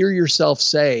you hear yourself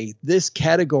say, this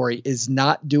category is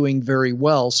not doing very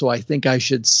well, so I think I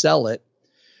should sell it,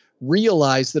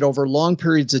 realize that over long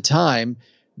periods of time,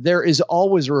 there is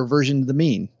always a reversion to the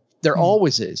mean. There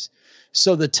always is.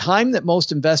 So the time that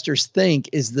most investors think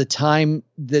is the time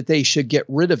that they should get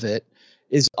rid of it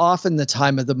is often the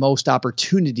time of the most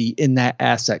opportunity in that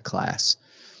asset class.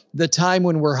 The time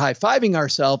when we're high-fiving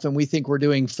ourselves and we think we're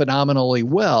doing phenomenally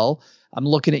well. I'm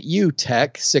looking at you,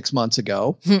 tech, 6 months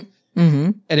ago.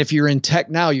 Mm-hmm. And if you're in tech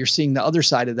now, you're seeing the other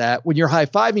side of that. When you're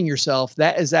high-fiving yourself,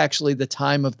 that is actually the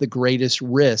time of the greatest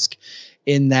risk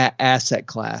in that asset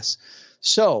class.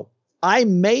 So I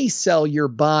may sell your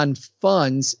bond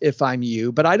funds if I'm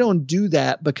you, but I don't do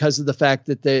that because of the fact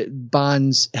that the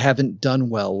bonds haven't done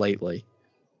well lately.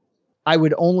 I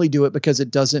would only do it because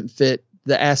it doesn't fit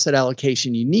the asset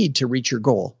allocation you need to reach your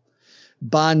goal.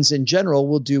 Bonds in general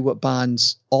will do what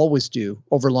bonds always do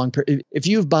over long period. If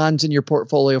you have bonds in your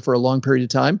portfolio for a long period of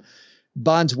time,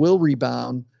 bonds will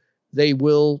rebound. They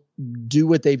will do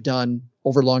what they've done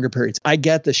over longer periods. I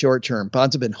get the short term.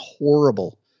 Bonds have been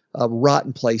horrible, a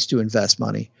rotten place to invest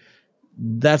money.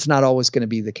 That's not always going to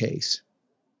be the case.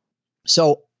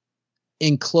 So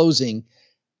in closing,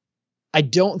 I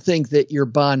don't think that your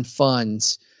bond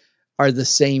funds are the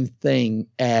same thing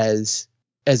as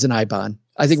an I-bond.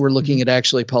 I think we're looking at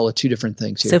actually, Paula, two different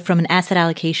things here. So from an asset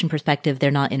allocation perspective,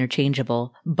 they're not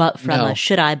interchangeable. But from a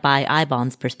should I buy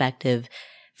I-bonds perspective,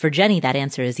 for Jenny, that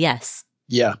answer is yes.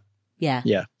 Yeah. Yeah.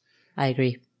 Yeah. I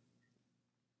agree.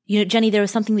 You know, Jenny, there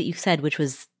was something that you said, which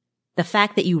was the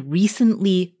fact that you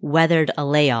recently weathered a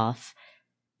layoff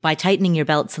by tightening your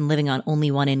belts and living on only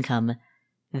one income.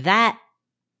 That,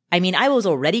 I mean, I was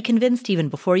already convinced even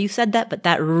before you said that, but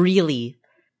that really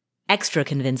extra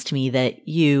convinced me that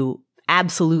you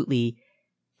absolutely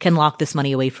can lock this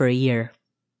money away for a year.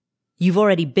 You've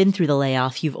already been through the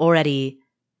layoff. You've already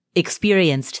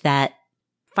experienced that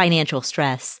financial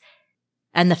stress.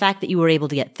 And the fact that you were able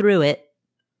to get through it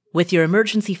with your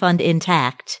emergency fund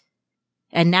intact,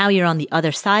 and now you're on the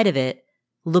other side of it,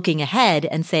 looking ahead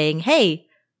and saying, hey,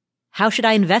 how should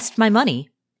I invest my money?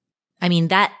 I mean,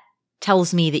 that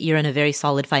tells me that you're in a very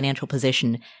solid financial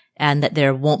position and that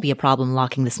there won't be a problem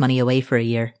locking this money away for a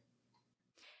year.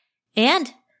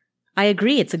 And I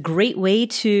agree, it's a great way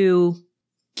to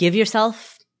give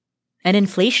yourself an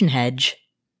inflation hedge,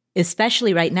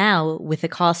 especially right now with the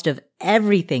cost of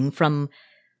everything from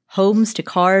homes to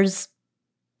cars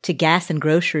to gas and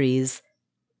groceries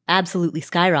absolutely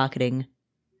skyrocketing.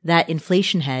 That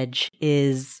inflation hedge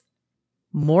is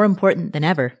more important than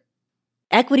ever.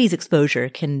 Equities exposure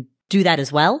can do that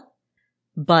as well,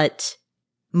 but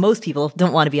most people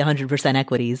don't want to be 100%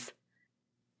 equities.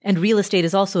 And real estate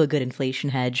is also a good inflation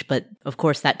hedge, but of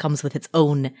course that comes with its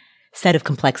own set of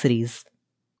complexities.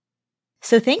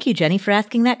 So thank you, Jenny, for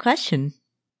asking that question.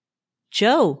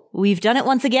 Joe, we've done it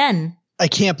once again. I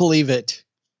can't believe it.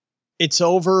 It's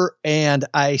over, and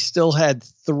I still had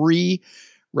 3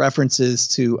 references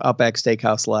to Outback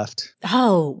Steakhouse left.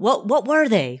 Oh, what were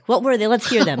they? What were they? Let's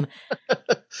hear them.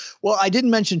 Well, I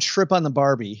didn't mention Trip on the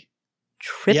Barbie.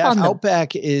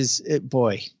 Outback is,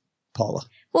 boy, Paula.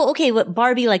 Well, okay, what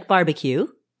Barbie like barbecue?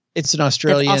 It's an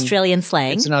Australian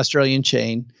slang. It's an Australian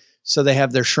chain. So they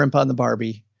have their shrimp on the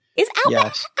Barbie. Is Outback?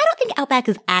 Yes. I don't think Outback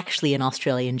is actually an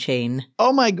Australian chain.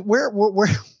 Oh my, where?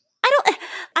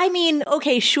 I mean,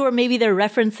 okay, sure, maybe they're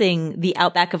referencing the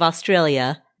Outback of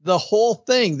Australia. The whole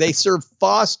thing. They serve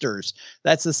Foster's.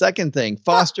 That's the second thing.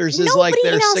 Foster's is like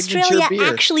their signature beer. Nobody in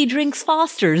Australia actually drinks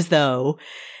Foster's, though.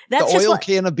 That's the oil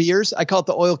can of beers? I call it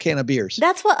the oil can of beers.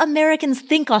 That's what Americans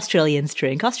think Australians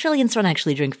drink. Australians don't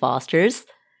actually drink Foster's.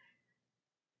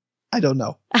 I don't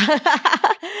know.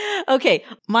 Okay,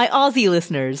 my Aussie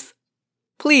listeners,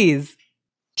 please.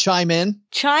 Chime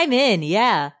in,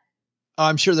 yeah. Oh,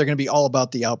 I'm sure they're going to be all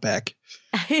about the Outback.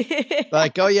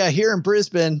 Like, oh yeah, here in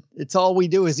Brisbane, it's all we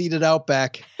do is eat at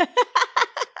Outback.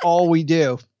 All we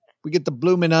do. We get the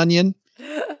bloomin' onion.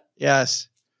 Yes.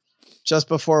 Just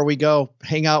before we go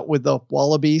hang out with the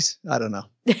wallabies. I don't know.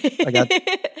 I got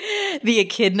the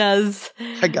echidnas.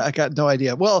 I got no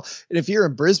idea. Well, if you're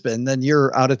in Brisbane, then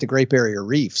you're out at the Great Barrier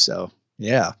Reef. So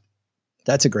yeah,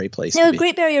 that's a great place. No,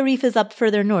 Great Barrier Reef is up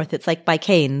further north. It's like by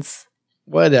Cairns.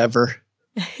 Whatever.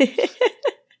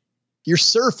 You're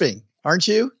surfing, aren't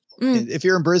you? Mm. If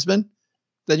you're in Brisbane,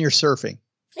 then you're surfing.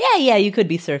 Yeah, you could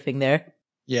be surfing there.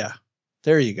 Yeah,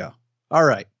 there you go. All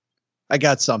right. I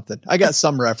got something. I got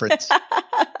some reference.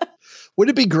 Would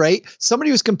it be great? Somebody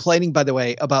was complaining, by the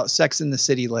way, about Sex and the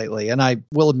City lately. And I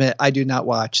will admit, I do not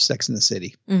watch Sex and the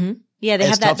City. Mm-hmm. Yeah, they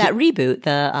have that reboot,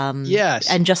 yes.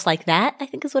 And Just Like That, I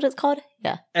think is what it's called.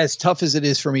 Yeah. As tough as it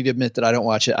is for me to admit that I don't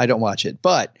watch it.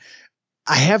 But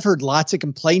I have heard lots of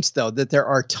complaints, though, that there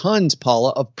are tons, Paula,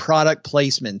 of product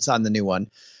placements on the new one.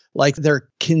 Like they're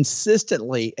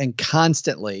consistently and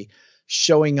constantly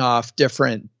showing off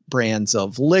different brands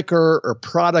of liquor or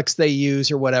products they use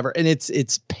or whatever. And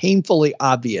it's painfully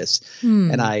obvious.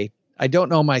 And I don't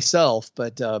know myself,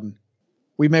 but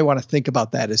we may want to think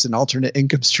about that as an alternate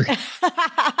income stream.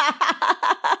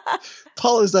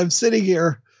 Paul, as I'm sitting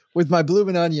here with my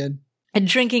Bloomin' Onion. And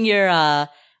drinking your,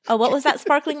 what was that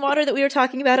sparkling water that we were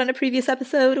talking about on a previous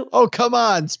episode? Oh, come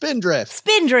on. Spindrift.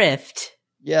 Spindrift.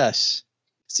 Yes.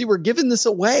 See, we're giving this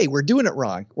away. We're doing it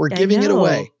wrong. We're giving it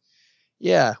away.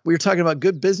 Yeah. We were talking about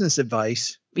good business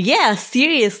advice. Yeah,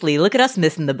 seriously. Look at us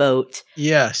missing the boat.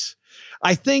 Yes.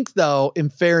 I think, though, in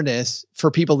fairness,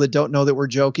 for people that don't know that we're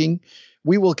joking,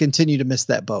 we will continue to miss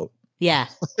that boat. Yeah,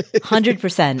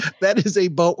 100%. That is a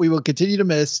boat we will continue to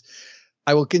miss.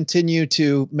 I will continue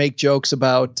to make jokes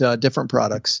about different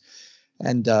products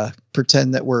and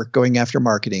pretend that we're going after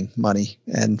marketing money,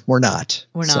 and we're not.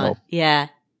 We're not. Yeah,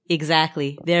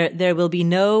 exactly. There will be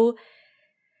no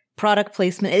product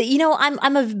placement. You know,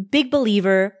 I'm a big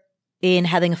believer in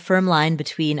having a firm line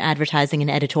between advertising and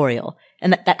editorial.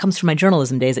 And that comes from my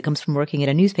journalism days. It comes from working at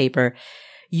a newspaper.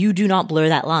 You do not blur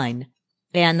that line.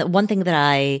 And one thing that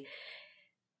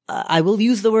I will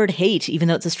use the word hate, even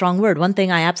though it's a strong word. One thing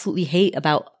I absolutely hate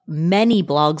about many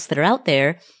blogs that are out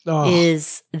there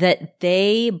is that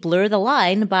they blur the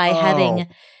line by having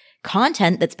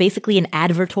content that's basically an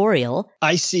advertorial.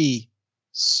 I see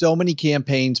so many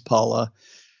campaigns, Paula,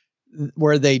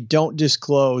 where they don't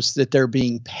disclose that they're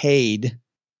being paid,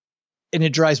 and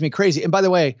it drives me crazy. And by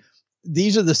the way,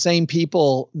 these are the same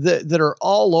people that are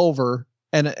all over.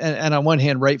 And on one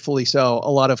hand, rightfully so,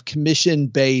 a lot of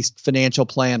commission-based financial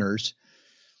planners,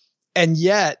 and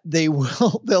yet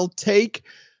they'll take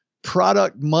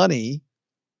product money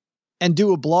and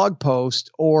do a blog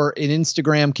post or an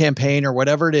Instagram campaign or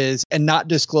whatever it is, and not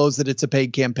disclose that it's a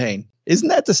paid campaign. Isn't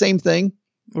that the same thing?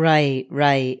 Right.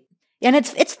 And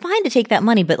it's fine to take that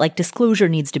money, but like disclosure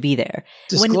needs to be there.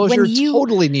 Disclosure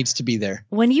totally needs to be there.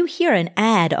 When you hear an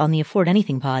ad on the Afford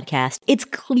Anything podcast, it's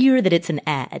clear that it's an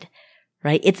ad.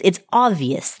 Right? It's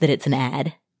obvious that it's an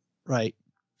ad. Right.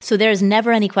 So there's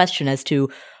never any question as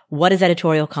to what is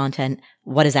editorial content,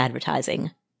 what is advertising.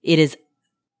 It is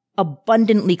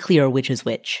abundantly clear which is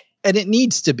which. And it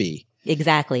needs to be.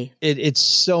 Exactly. It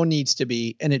so needs to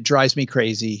be, and it drives me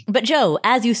crazy. But Joe,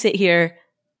 as you sit here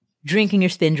drinking your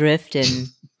Spindrift and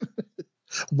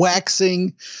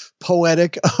waxing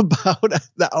poetic about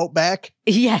the Outback.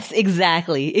 Yes,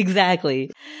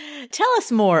 exactly. Tell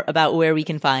us more about where we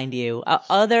can find you,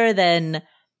 other than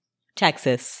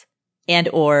Texas and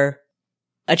or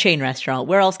a chain restaurant.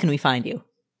 Where else can we find you?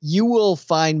 You will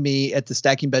find me at the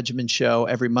Stacking Benjamin show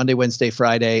every Monday, Wednesday,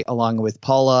 Friday, along with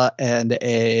Paula and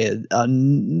a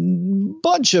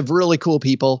bunch of really cool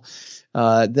people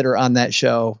that are on that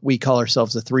show. We call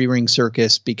ourselves the Three Ring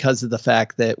Circus because of the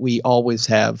fact that we always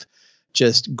have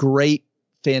just great,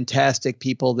 fantastic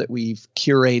people that we've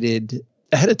curated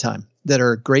ahead of time that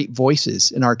are great voices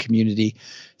in our community.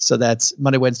 So that's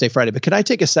Monday, Wednesday, Friday. But can I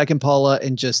take a second, Paula,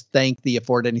 and just thank the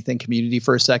Afford Anything community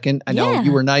for a second? I know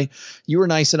you were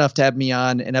nice enough to have me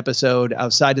on an episode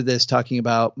outside of this talking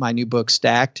about my new book,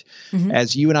 Stacked. Mm-hmm.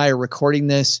 As you and I are recording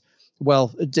this, well,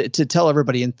 to tell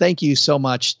everybody, and thank you so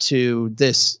much to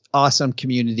this awesome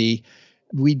community.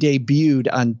 We debuted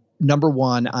on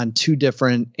 #1 on 2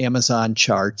 different Amazon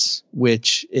charts,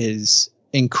 which is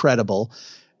incredible.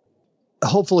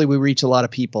 Hopefully we reach a lot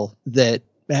of people that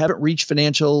haven't reached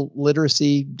financial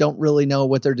literacy, don't really know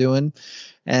what they're doing.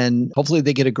 And hopefully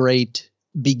they get a great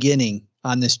beginning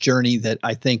on this journey that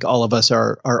I think all of us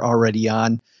are already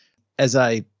on. As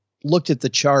I looked at the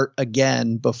chart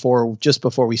again just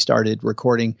before we started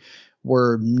recording,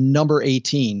 we're number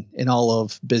 18 in all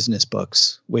of business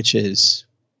books, which is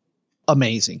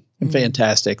amazing and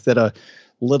fantastic that a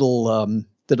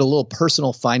little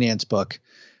personal finance book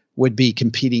would be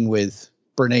competing with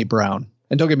Brene Brown.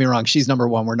 And don't get me wrong, she's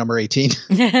 #1. We're number 18.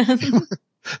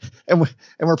 and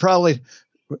we're probably,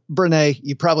 Brene,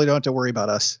 you probably don't have to worry about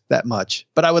us that much.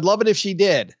 But I would love it if she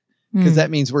did, because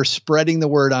that means we're spreading the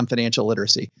word on financial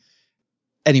literacy.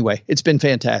 Anyway, it's been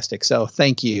fantastic. So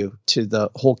thank you to the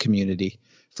whole community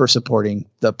for supporting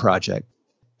the project.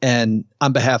 And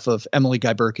on behalf of Emily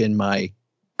Guy Birkin, my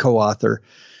co-author,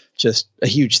 just a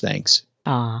huge thanks.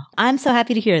 I'm so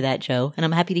happy to hear that, Joe. And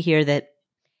I'm happy to hear that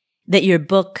your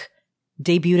book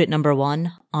debuted at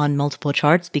 #1 on multiple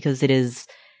charts, because it is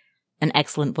an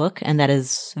excellent book and that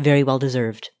is very well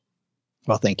deserved.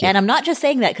 Well, thank you. And I'm not just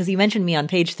saying that because you mentioned me on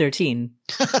page 13.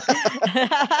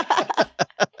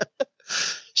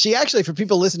 She actually, for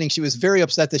people listening, she was very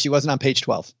upset that she wasn't on page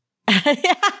 12.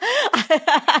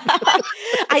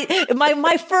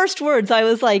 My first words, I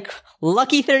was like,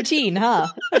 lucky 13, huh?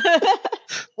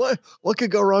 What could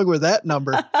go wrong with that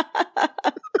number?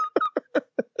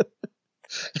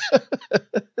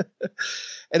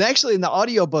 And actually, in the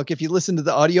audiobook, if you listen to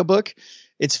the audiobook,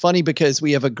 it's funny because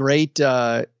we have a great,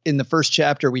 in the first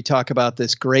chapter, we talk about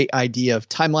this great idea of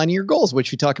timelining your goals,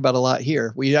 which we talk about a lot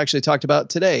here. We actually talked about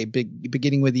today,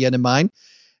 beginning with the end in mind.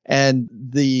 And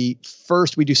the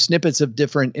first, we do snippets of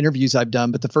different interviews I've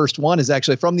done, but the first one is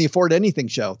actually from the Afford Anything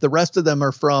show. The rest of them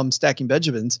are from Stacking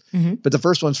Benjamins, but the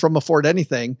first one's from Afford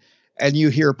Anything. And you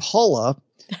hear Paula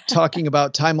talking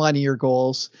about timelining your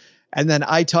goals. And then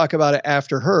I talk about it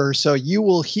after her. So you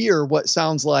will hear what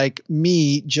sounds like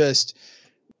me just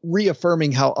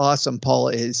reaffirming how awesome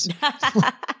Paula is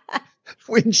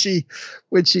when she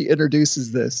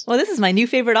introduces this. Well, this is my new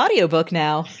favorite audiobook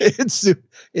now.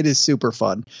 It is super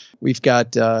fun. We've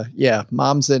got,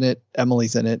 Mom's in it.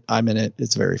 Emily's in it. I'm in it.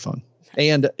 It's very fun.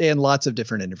 And lots of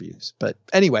different interviews. But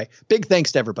anyway, big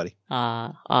thanks to everybody.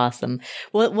 Awesome.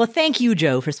 Well, thank you,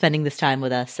 Joe, for spending this time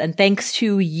with us. And thanks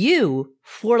to you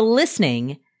for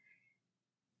listening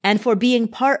and for being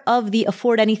part of the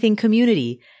Afford Anything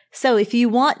community. So if you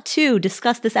want to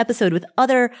discuss this episode with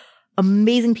other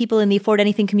amazing people in the Afford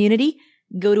Anything community,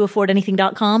 go to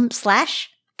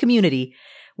affordanything.com/community,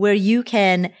 where you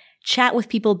can chat with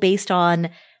people based on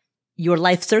your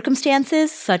life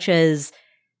circumstances, such as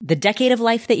the decade of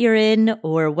life that you're in,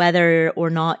 or whether or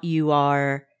not you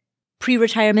are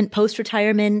pre-retirement,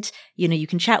 post-retirement. You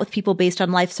can chat with people based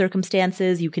on life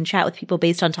circumstances. You can chat with people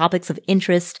based on topics of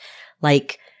interest,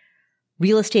 like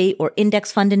real estate or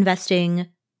index fund investing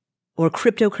or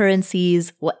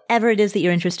cryptocurrencies, whatever it is that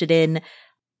you're interested in,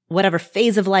 whatever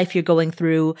phase of life you're going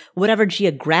through, whatever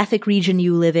geographic region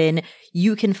you live in,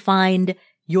 you can find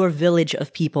your village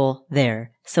of people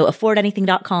there. So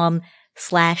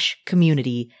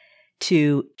affordanything.com/community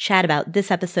to chat about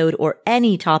this episode or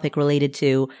any topic related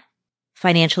to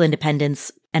financial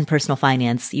independence and personal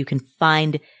finance. You can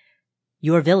find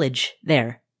your village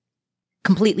there,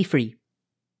 completely free.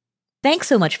 Thanks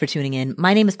so much for tuning in.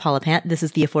 My name is Paula Pant. This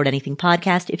is the Afford Anything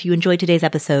podcast. If you enjoyed today's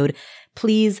episode,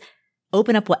 please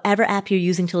open up whatever app you're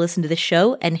using to listen to the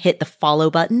show and hit the follow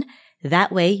button.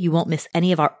 That way you won't miss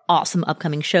any of our awesome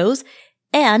upcoming shows.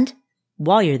 And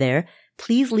while you're there,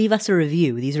 please leave us a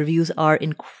review. These reviews are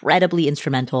incredibly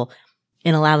instrumental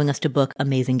in allowing us to book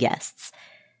amazing guests.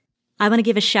 I want to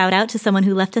give a shout out to someone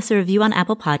who left us a review on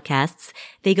Apple Podcasts.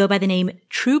 They go by the name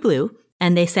True Blue,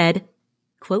 and they said,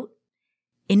 quote,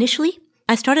 "Initially,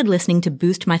 I started listening to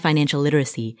boost my financial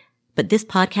literacy, but this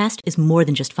podcast is more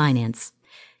than just finance.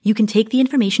 You can take the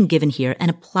information given here and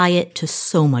apply it to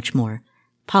so much more.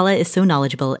 Paula is so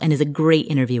knowledgeable and is a great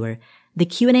interviewer. The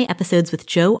Q&A episodes with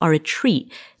Joe are a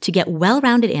treat to get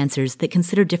well-rounded answers that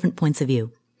consider different points of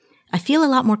view. I feel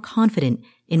a lot more confident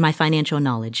in my financial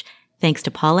knowledge, thanks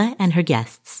to Paula and her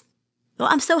guests." Well,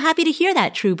 I'm so happy to hear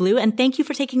that, True Blue, and thank you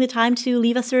for taking the time to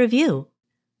leave us a review.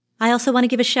 I also want to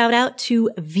give a shout out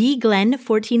to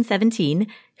VGlenn1417,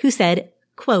 who said,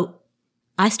 quote,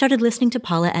 "I started listening to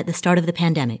Paula at the start of the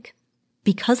pandemic.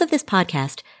 Because of this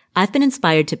podcast, I've been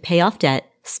inspired to pay off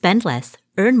debt, spend less,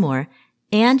 earn more,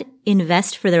 and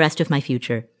invest for the rest of my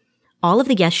future. All of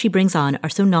the guests she brings on are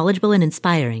so knowledgeable and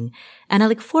inspiring, and I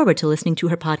look forward to listening to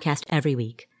her podcast every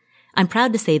week. I'm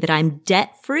proud to say that I'm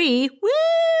debt-free,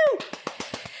 woo!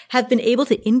 Have been able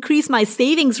to increase my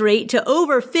savings rate to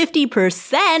over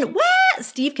 50%. What?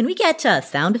 Steve, can we get a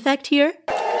sound effect here?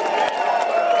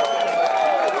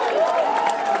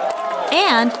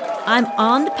 And I'm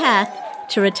on the path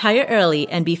to retire early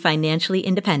and be financially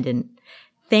independent.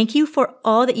 Thank you for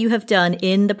all that you have done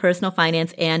in the personal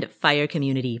finance and FIRE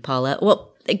community, Paula.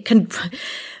 Well,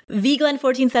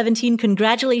 VGlenn1417,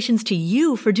 congratulations to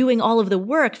you for doing all of the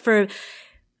work, for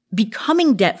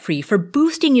becoming debt-free, for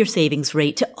boosting your savings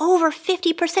rate to over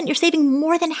 50%. You're saving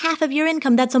more than half of your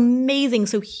income. That's amazing.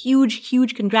 So huge,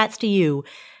 huge congrats to you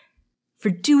for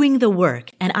doing the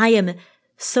work. And I am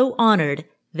so honored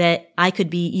that I could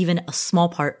be even a small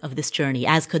part of this journey,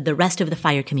 as could the rest of the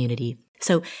FIRE community.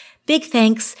 So big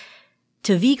thanks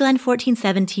to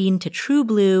VGlenn1417, to True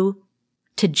Blue,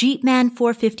 to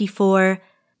Jeepman454,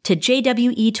 to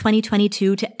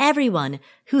JWE2022, to everyone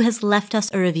who has left us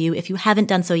a review. If you haven't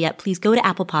done so yet, please go to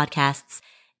Apple Podcasts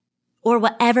or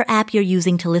whatever app you're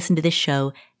using to listen to this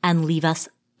show and leave us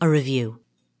a review.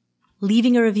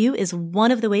 Leaving a review is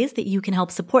one of the ways that you can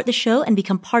help support the show and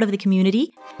become part of the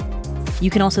community. You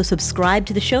can also subscribe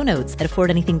to the show notes at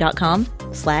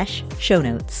affordanything.com/show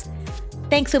notes.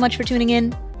 Thanks so much for tuning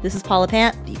in. This is Paula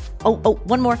Pant. Oh,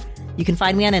 one more. You can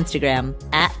find me on Instagram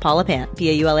at Paula Pant,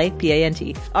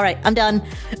 PaulaPant. All right, I'm done.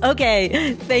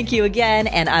 Okay, thank you again,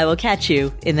 and I will catch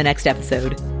you in the next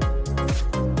episode.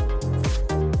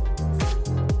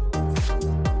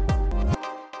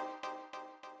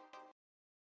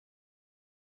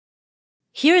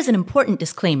 Here is an important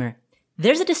disclaimer.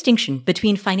 There's a distinction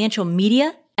between financial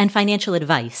media and financial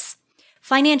advice.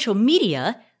 Financial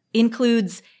media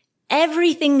includes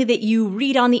everything that you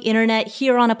read on the internet,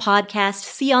 hear on a podcast,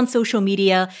 see on social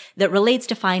media that relates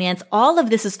to finance. All of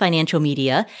this is financial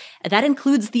media. That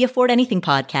includes the Afford Anything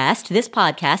podcast, this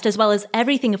podcast, as well as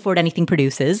everything Afford Anything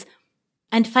produces.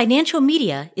 And financial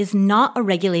media is not a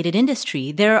regulated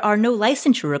industry. There are no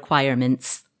licensure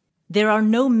requirements. There are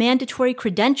no mandatory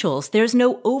credentials. There's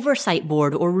no oversight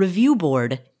board or review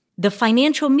board. The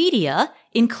financial media,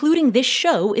 including this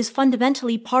show, is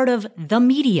fundamentally part of the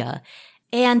media.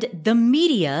 And the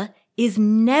media is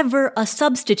never a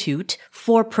substitute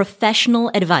for professional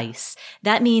advice.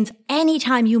 That means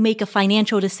anytime you make a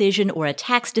financial decision or a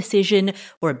tax decision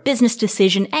or a business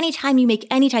decision, anytime you make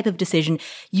any type of decision,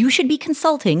 you should be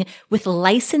consulting with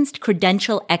licensed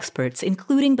credential experts,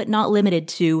 including but not limited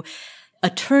to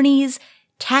attorneys,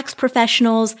 tax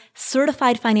professionals,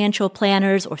 certified financial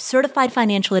planners, or certified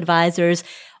financial advisors.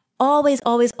 Always,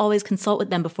 always, always consult with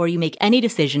them before you make any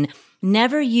decision.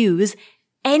 Never use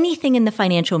anything in the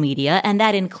financial media, and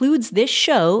that includes this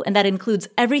show, and that includes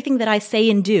everything that I say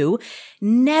and do.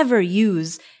 Never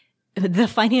use the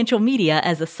financial media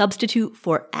as a substitute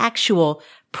for actual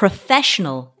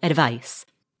professional advice.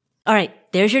 All right,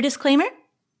 there's your disclaimer.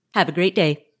 Have a great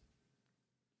day.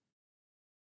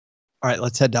 All right,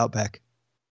 let's head to Outback.